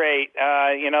 Those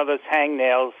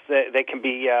hangnails, they can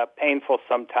be painful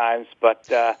sometimes, but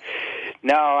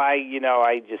no,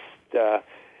 I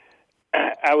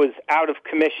was out of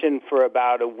commission for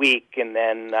about a week, and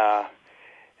then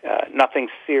nothing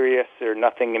serious or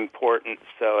nothing important,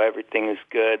 so everything is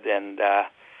good, and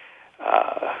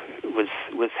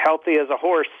was healthy as a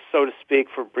horse, so to speak,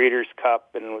 for Breeders'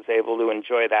 Cup, and was able to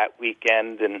enjoy that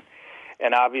weekend, and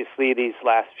obviously these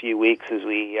last few weeks as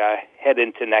we head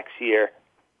into next year.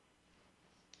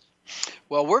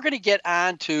 Well, we're going to get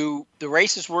on to the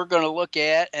races we're going to look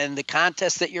at and the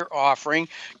contests that you're offering,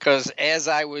 because as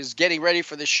I was getting ready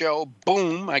for the show,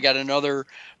 boom, I got another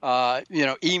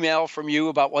email from you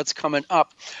about what's coming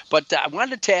up. But I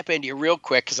wanted to tap into you real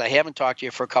quick, because I haven't talked to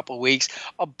you for a couple of weeks,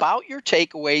 about your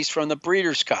takeaways from the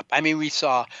Breeders' Cup. I mean, we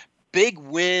saw big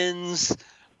wins,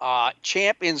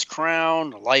 Champion's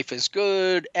Crown, Life is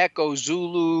Good, Echo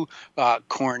Zulu,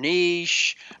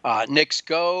 Corniche, Knicks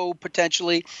Go,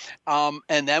 potentially.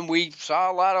 And then we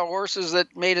saw a lot of horses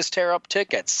that made us tear up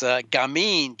tickets.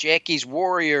 Gamine, Jackie's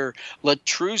Warrior,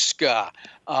 Latruska.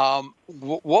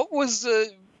 What was,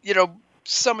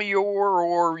 some of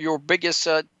your biggest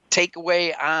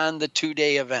takeaway on the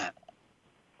two-day event?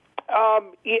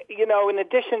 In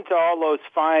addition to all those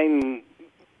fine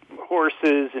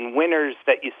horses and winners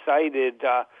that you cited,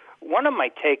 one of my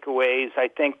takeaways, I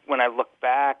think, when I look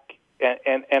back,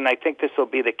 and I think this will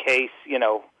be the case,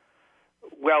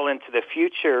 well into the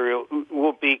future,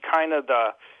 will be kind of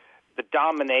the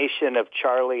domination of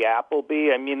Charlie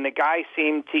Appleby. I mean, the guy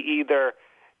seemed to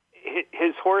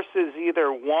his horses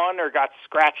either won or got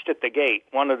scratched at the gate,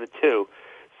 one of the two.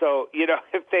 So,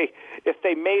 if they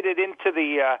made it into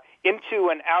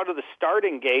and out of the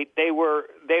starting gate, they were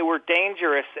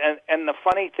dangerous. And the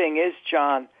funny thing is,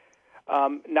 John,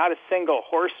 not a single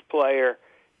horse player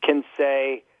can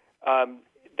say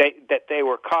that they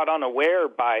were caught unawares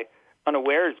by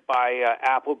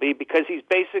Appleby, because he's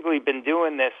basically been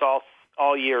doing this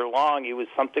all year long. He was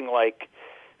something like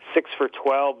 6 for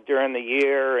 12 during the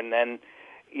year, and then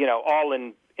all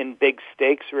in big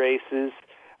stakes races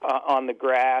on the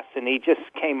grass, and he just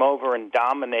came over and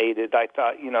dominated. I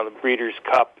thought, the Breeders'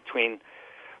 Cup between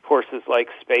horses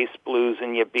like Space Blues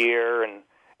and Yabir,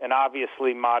 and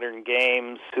obviously Modern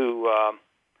Games, who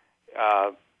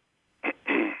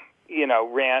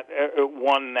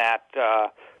won that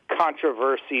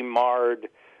controversy-marred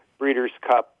Breeders'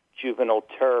 Cup Juvenile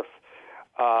Turf.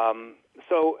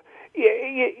 So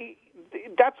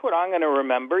that's what I'm going to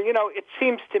remember. It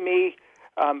seems to me,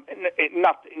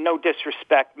 no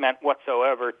disrespect meant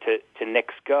whatsoever to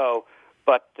Knicks Go,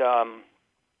 but out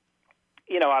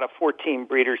of 14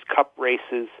 Breeders' Cup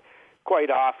races,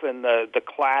 quite often the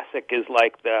classic is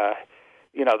like the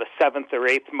seventh or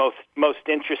eighth most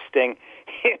interesting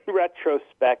in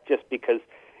retrospect, just because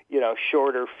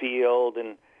shorter field,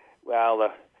 and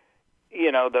the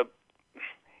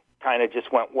kind of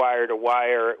just went wire to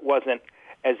wire. It wasn't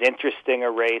as interesting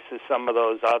a race as some of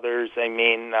those others. I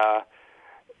mean,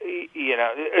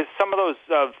 some of those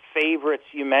favorites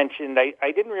you mentioned,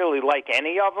 I didn't really like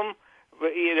any of them.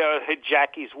 But,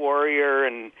 Jackie's Warrior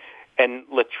and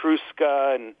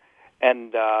Latruska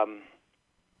and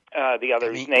the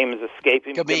other's name is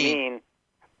escaping me. Gamine.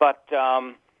 But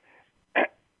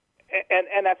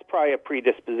and that's probably a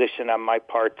predisposition on my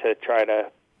part to try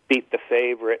to beat the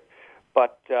favorite.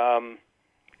 But one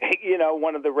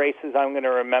of the races I'm going to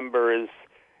remember is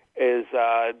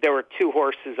there were two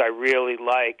horses I really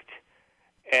liked,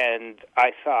 and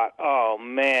I thought, oh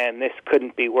man, this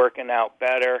couldn't be working out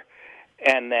better,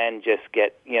 and then just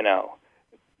get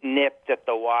nipped at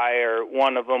the wire.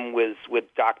 One of them was with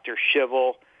Dr.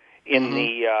 Shivel in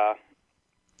the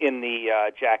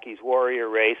Jackie's Warrior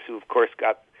race, who of course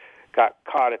got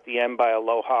caught at the end by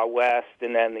Aloha West,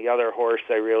 and then the other horse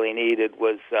I really needed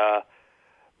was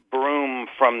Broom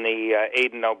from the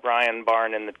Aidan O'Brien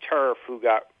barn in the turf, who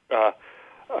got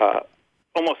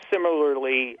almost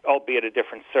similarly, albeit a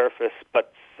different surface,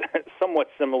 but somewhat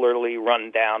similarly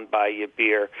run down by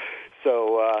Yabir.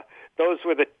 So those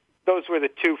were the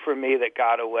two for me that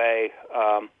got away.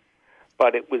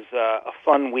 But it was a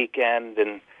fun weekend,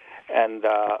 and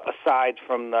aside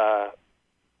from the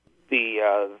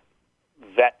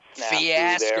vet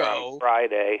snafu there on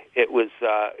Friday, it was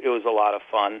a lot of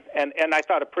fun, and I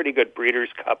thought a pretty good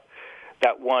Breeders' Cup,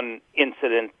 that one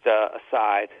incident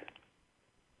aside.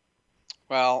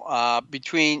 Well,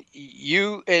 between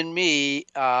you and me,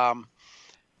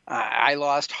 I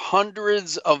lost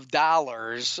hundreds of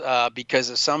dollars because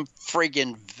of some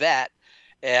friggin' vet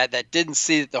that didn't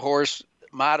see that the horse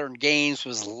Modern Games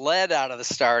was led out of the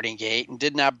starting gate and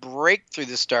did not break through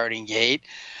the starting gate,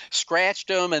 scratched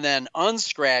him and then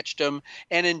unscratched him,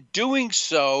 and in doing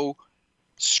so,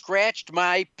 scratched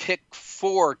my pick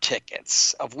 4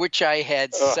 tickets, of which I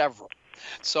had several.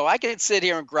 So I could sit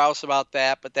here and grouse about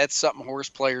that, but that's something horse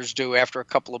players do after a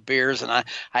couple of beers, and I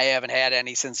haven't had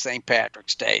any since St.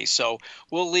 Patrick's Day. So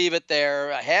we'll leave it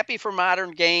there. Happy for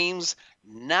Modern Games,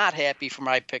 not happy for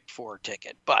my pick 4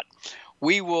 ticket, but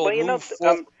we will move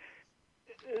forward.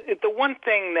 The one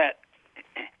thing that,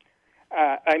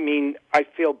 I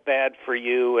feel bad for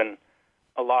you and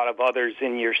a lot of others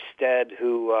in your stead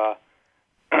who are,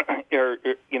 in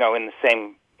the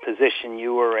same position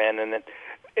you were in, and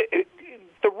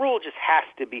the rule just has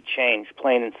to be changed,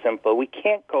 plain and simple. We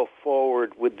can't go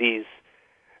forward with these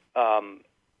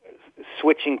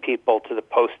switching people to the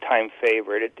post-time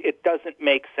favorite. It doesn't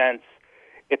make sense.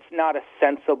 It's not a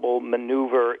sensible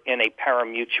maneuver in a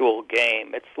parimutuel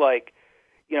game. It's like,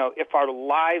 if our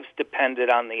lives depended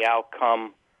on the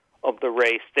outcome of the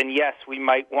race, then yes, we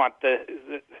might want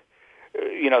the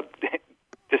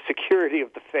security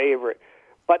of the favorite.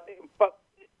 But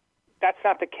that's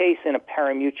not the case in a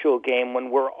parimutuel game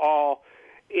when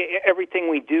everything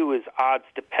we do is odds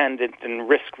dependent and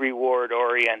risk reward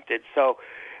oriented. So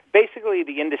basically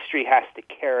the industry has to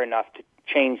care enough to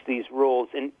change these rules.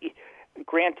 And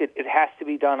granted, it has to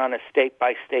be done on a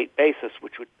state-by-state basis,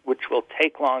 which will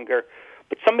take longer.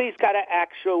 But somebody's got to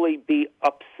actually be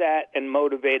upset and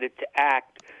motivated to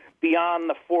act beyond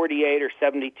the 48 or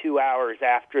 72 hours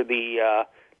after the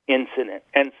incident.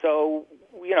 And so,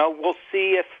 we'll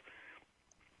see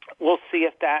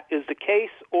if that is the case,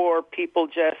 or people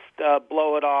just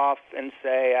blow it off and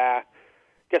say,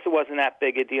 guess it wasn't that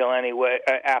big a deal anyway,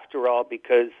 after all,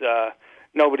 because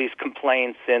nobody's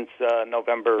complained since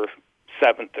November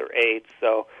 7th or 8th.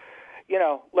 So,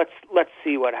 let's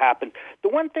see what happens. The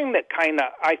one thing that kind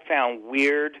of I found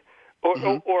weird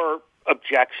or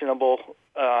objectionable,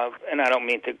 and I don't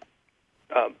mean to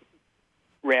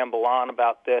ramble on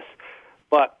about this,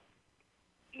 but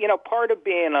part of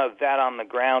being a vet on the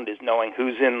ground is knowing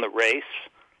who's in the race,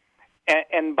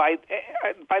 and by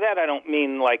that I don't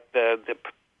mean like the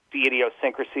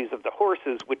idiosyncrasies of the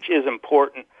horses, which is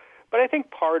important, but I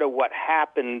think part of what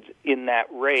happened in that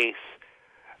race,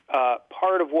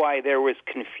 part of why there was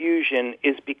confusion,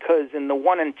 is because in the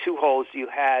 1 and 2 holes you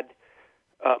had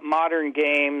Modern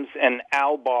Games and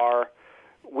Albar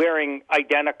wearing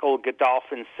identical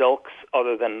Godolphin silks,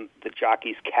 other than the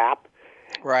jockey's cap.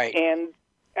 Right. And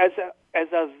as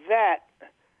a vet,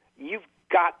 you've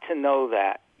got to know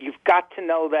that. You've got to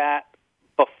know that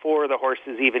before the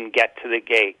horses even get to the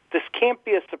gate. This can't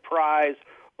be a surprise.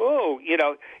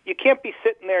 You can't be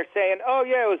sitting there saying, oh,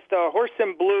 yeah, it was the horse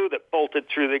in blue that bolted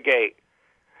through the gate.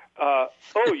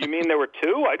 You mean there were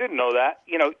 2? I didn't know that.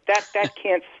 That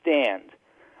can't stand.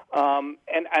 And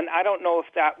I don't know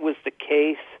if that was the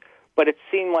case, but it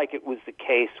seemed like it was the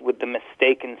case with the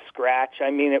mistaken scratch. I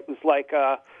mean, it was like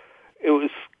it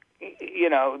was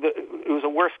a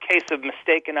worse case of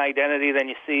mistaken identity than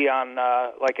you see on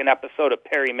like an episode of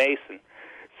Perry Mason.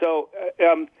 So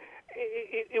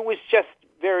it was just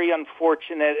very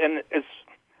unfortunate. And as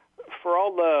for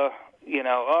all the,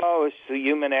 it's a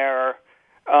human error,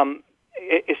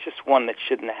 it's just one that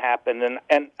shouldn't have happened.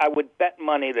 And I would bet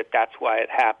money that that's why it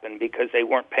happened, because they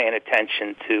weren't paying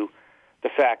attention to the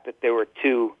fact that there were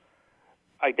 2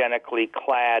 identically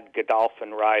clad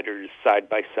Godolphin riders side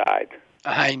by side.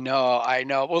 I know.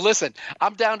 Well, listen,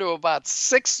 I'm down to about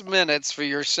 6 minutes for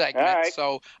your segment, right.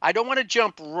 So I don't want to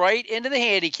jump right into the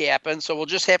handicapping, so we'll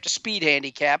just have to speed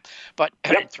handicap. But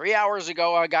 3 hours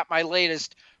ago, I got my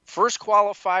latest first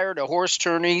qualifier to Horse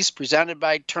Tourneys, presented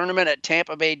by Tournament at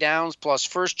Tampa Bay Downs, plus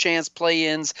first chance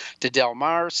play-ins to Del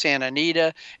Mar, Santa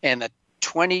Anita, and the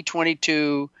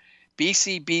 2022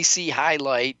 BCBC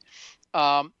Highlight.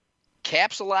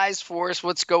 Capsulize for us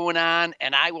what's going on,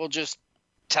 and I will just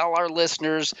tell our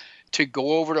listeners to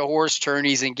go over to Horse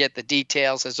Tourneys and get the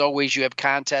details. As always, you have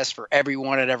contests for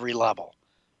everyone at every level.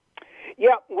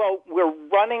 Yeah, well, we're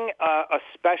running a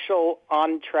special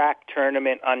on-track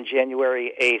tournament on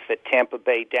January 8th at Tampa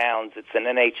Bay Downs. It's an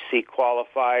NHC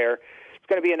qualifier. It's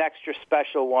going to be an extra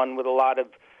special one with a lot of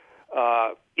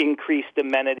increased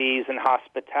amenities and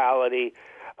hospitality.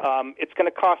 It's going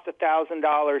to cost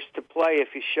 $1,000 to play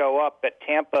if you show up at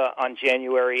Tampa on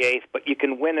January 8th, but you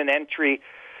can win an entry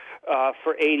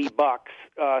for $80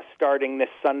 starting this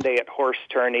Sunday at Horse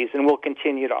Tourneys, and we'll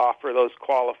continue to offer those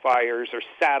qualifiers, or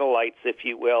satellites, if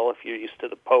you will, if you're used to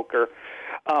the poker.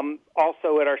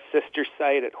 Also at our sister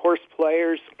site at Horse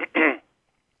Players,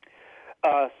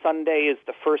 Sunday is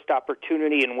the first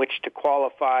opportunity in which to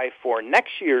qualify for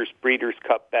next year's Breeders'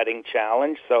 Cup Betting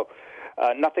Challenge, so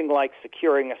nothing like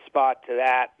securing a spot to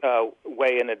that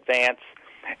way in advance.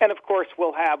 And, of course,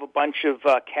 we'll have a bunch of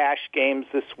cash games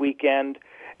this weekend,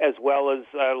 as well as,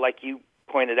 like you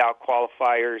pointed out,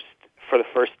 qualifiers for the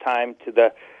first time to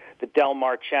the Del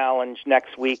Mar Challenge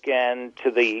next weekend,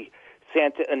 to the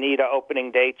Santa Anita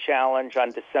Opening Day Challenge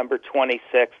on December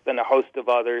 26th, and a host of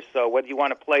others. So whether you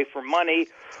want to play for money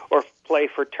or play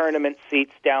for tournament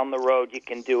seats down the road, you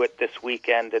can do it this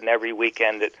weekend and every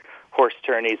weekend at Horse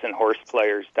Tourneys and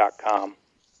horseplayers.com.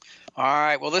 All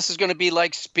right. Well, this is going to be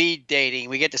like speed dating.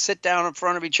 We get to sit down in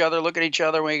front of each other, look at each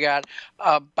other. We got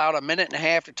about a minute and a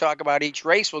half to talk about each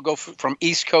race. We'll go from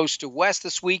East Coast to West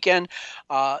this weekend.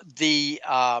 The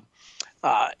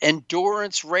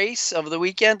endurance race of the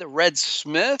weekend, the Red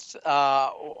Smith,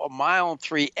 a mile and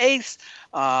 3/8.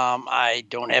 I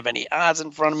don't have any odds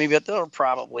in front of me, but they're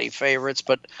probably favorites.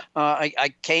 But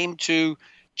I came to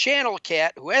Channel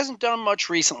Cat, who hasn't done much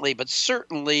recently, but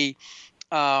certainly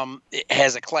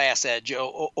has a class edge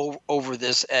over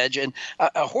this edge. And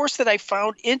a horse that I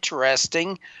found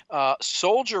interesting,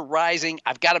 Soldier Rising,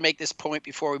 I've got to make this point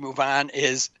before we move on,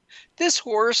 is this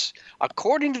horse,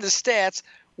 according to the stats,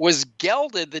 was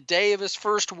gelded the day of his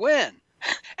first win.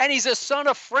 And he's a son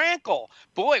of Frankel.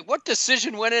 Boy, what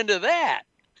decision went into that?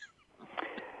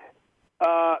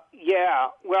 Yeah,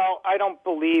 well, I don't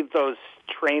believe those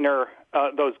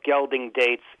those gelding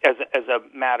dates as a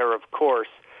matter of course,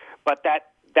 but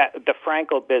that the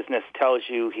Frankel business tells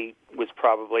you he was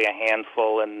probably a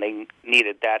handful, and they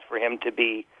needed that for him to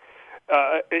be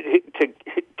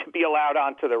to be allowed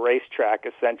onto the racetrack,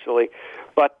 essentially.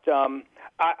 But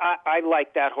I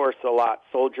like that horse a lot,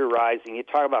 Soldier Rising. You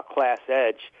talk about class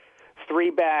edge.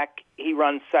 3-back, he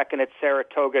runs second at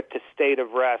Saratoga to State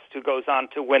of Rest, who goes on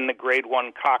to win the Grade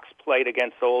 1 Cox Plate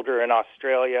against Older in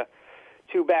Australia.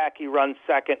 2-back, he runs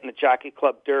second in the Jockey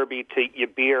Club Derby to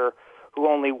Yabir, who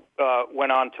only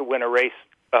went on to win a race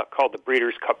called the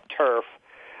Breeders' Cup Turf.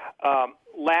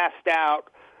 Last out,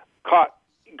 caught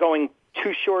going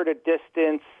too short a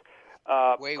distance.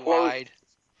 Wide.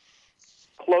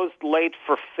 Closed late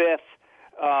for fifth.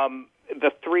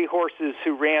 The 3 horses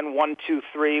who ran 1, 2,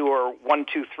 3 or 1,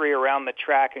 2, 3 around the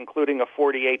track, including a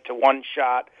 48-1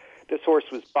 shot. This horse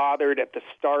was bothered at the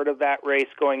start of that race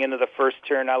going into the first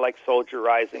turn. I like Soldier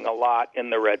Rising a lot in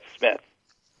the Red Smith.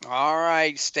 All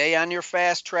right, stay on your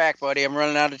fast track, buddy. I'm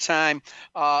running out of time.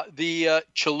 The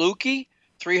Chilukki,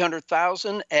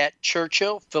 $300,000 at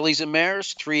Churchill, fillies and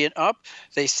mares, 3 and up.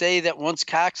 They say that once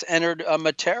Cox entered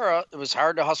Matera, it was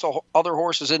hard to hustle other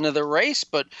horses into the race,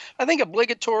 but I think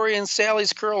Obligatory and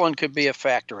Sally's Curlin could be a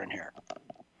factor in here.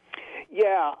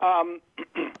 Yeah,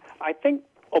 I think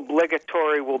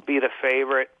Obligatory will be the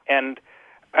favorite, and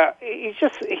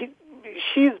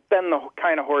she's been the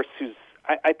kind of horse who's,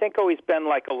 I think, always been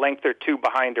like a length or two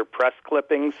behind her press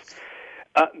clippings.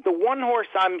 The one horse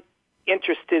I'm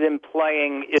interested in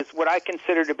playing is what I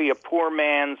consider to be a poor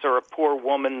man's or a poor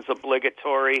woman's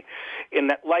Obligatory, in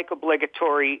that, like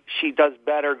Obligatory, she does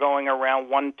better going around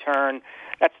one turn.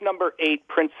 That's number 8,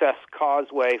 Princess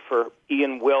Causeway for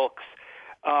Ian Wilkes.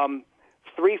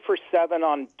 3 for 7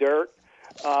 on dirt.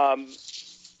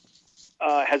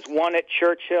 Has won at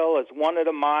Churchill, has won at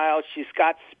a mile. She's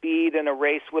got speed in a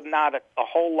race with not a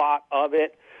whole lot of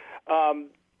it.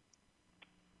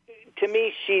 To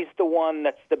me, she's the one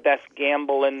that's the best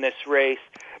gamble in this race.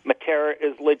 Matera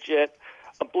is legit.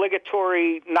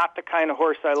 Obligatory, not the kind of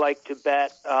horse I like to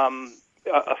bet. A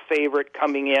favorite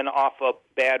coming in off a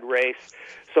bad race.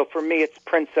 So for me, it's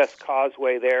Princess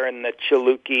Causeway there in the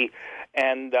Chilukki,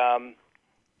 and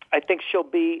I think she'll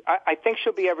be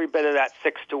every bit of that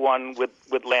 6-1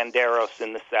 with Landeros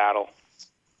in the saddle.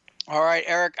 All right,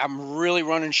 Eric, I'm really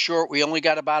running short. We only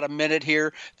got about a minute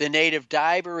here. The Native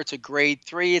Diver, it's a Grade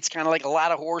 3. It's kind of like a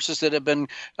lot of horses that have been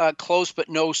close but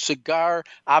no cigar.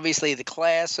 Obviously, the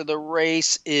class of the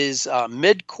race is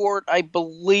mid-court, I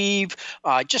believe.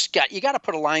 You got to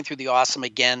put a line through the Awesome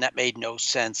again. That made no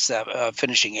sense,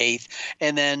 finishing 8th.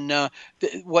 And then a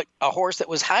horse that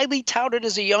was highly touted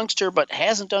as a youngster but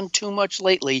hasn't done too much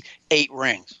lately, 8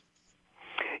 Rings.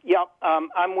 Yeah,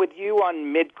 I'm with you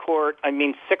on mid-court. I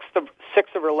mean, six of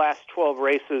her last 12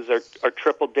 races are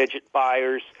triple-digit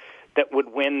buyers that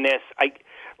would win this.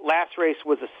 Last race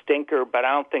was a stinker, but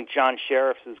I don't think John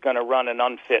Shirreffs is going to run an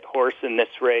unfit horse in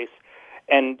this race.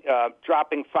 And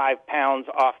dropping 5 pounds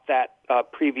off that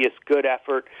previous good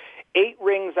effort. 8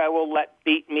 Rings I will let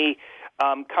beat me.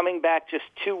 Coming back just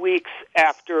 2 weeks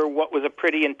after what was a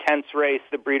pretty intense race,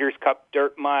 the Breeders' Cup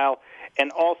Dirt Mile, and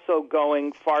also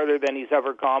going farther than he's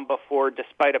ever gone before,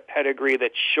 despite a pedigree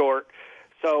that's short.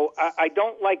 So I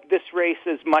don't like this race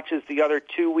as much as the other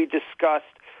 2 we discussed,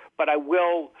 but I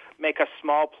will make a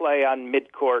small play on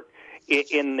mid-court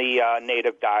in the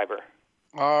Native Diver.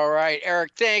 All right,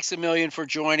 Eric, thanks a million for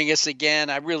joining us again.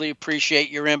 I really appreciate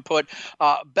your input.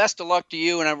 Best of luck to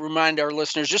you, and I remind our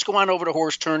listeners, just go on over to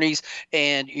Horse Tourneys,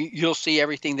 and you'll see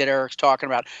everything that Eric's talking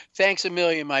about. Thanks a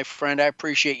million, my friend. I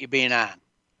appreciate you being on.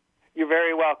 You're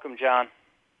very welcome, John.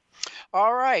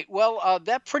 All right. Well,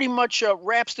 that pretty much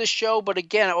wraps this show. But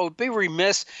again, I would be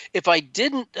remiss if I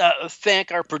didn't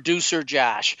thank our producer,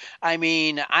 Josh. I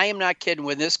mean, I am not kidding.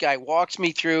 When this guy walks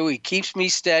me through, he keeps me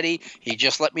steady. He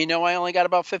just let me know I only got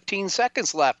about 15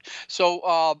 seconds left. So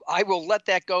I will let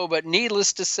that go. But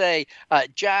needless to say,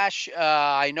 Josh,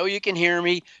 I know you can hear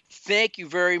me. Thank you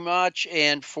very much,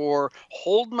 and for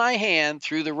holding my hand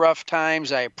through the rough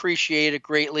times. I appreciate it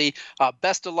greatly.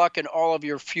 Best of luck in all of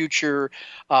your future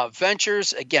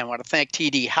ventures. Again, I want to thank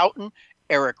T.D. Houghton,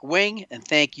 Eric Wing, and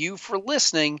thank you for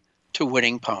listening to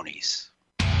Winning Ponies.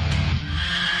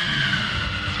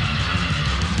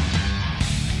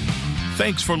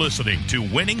 Thanks for listening to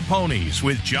Winning Ponies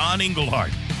with John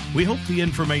Englehart. We hope the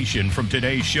information from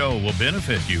today's show will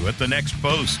benefit you at the next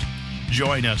post.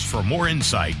 Join us for more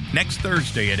insight next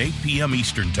Thursday at 8 p.m.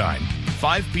 Eastern Time,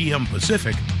 5 p.m.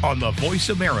 Pacific on the Voice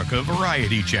America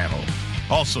Variety Channel.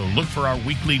 Also, look for our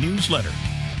weekly newsletter.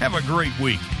 Have a great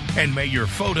week, and may your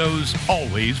photos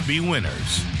always be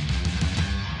winners.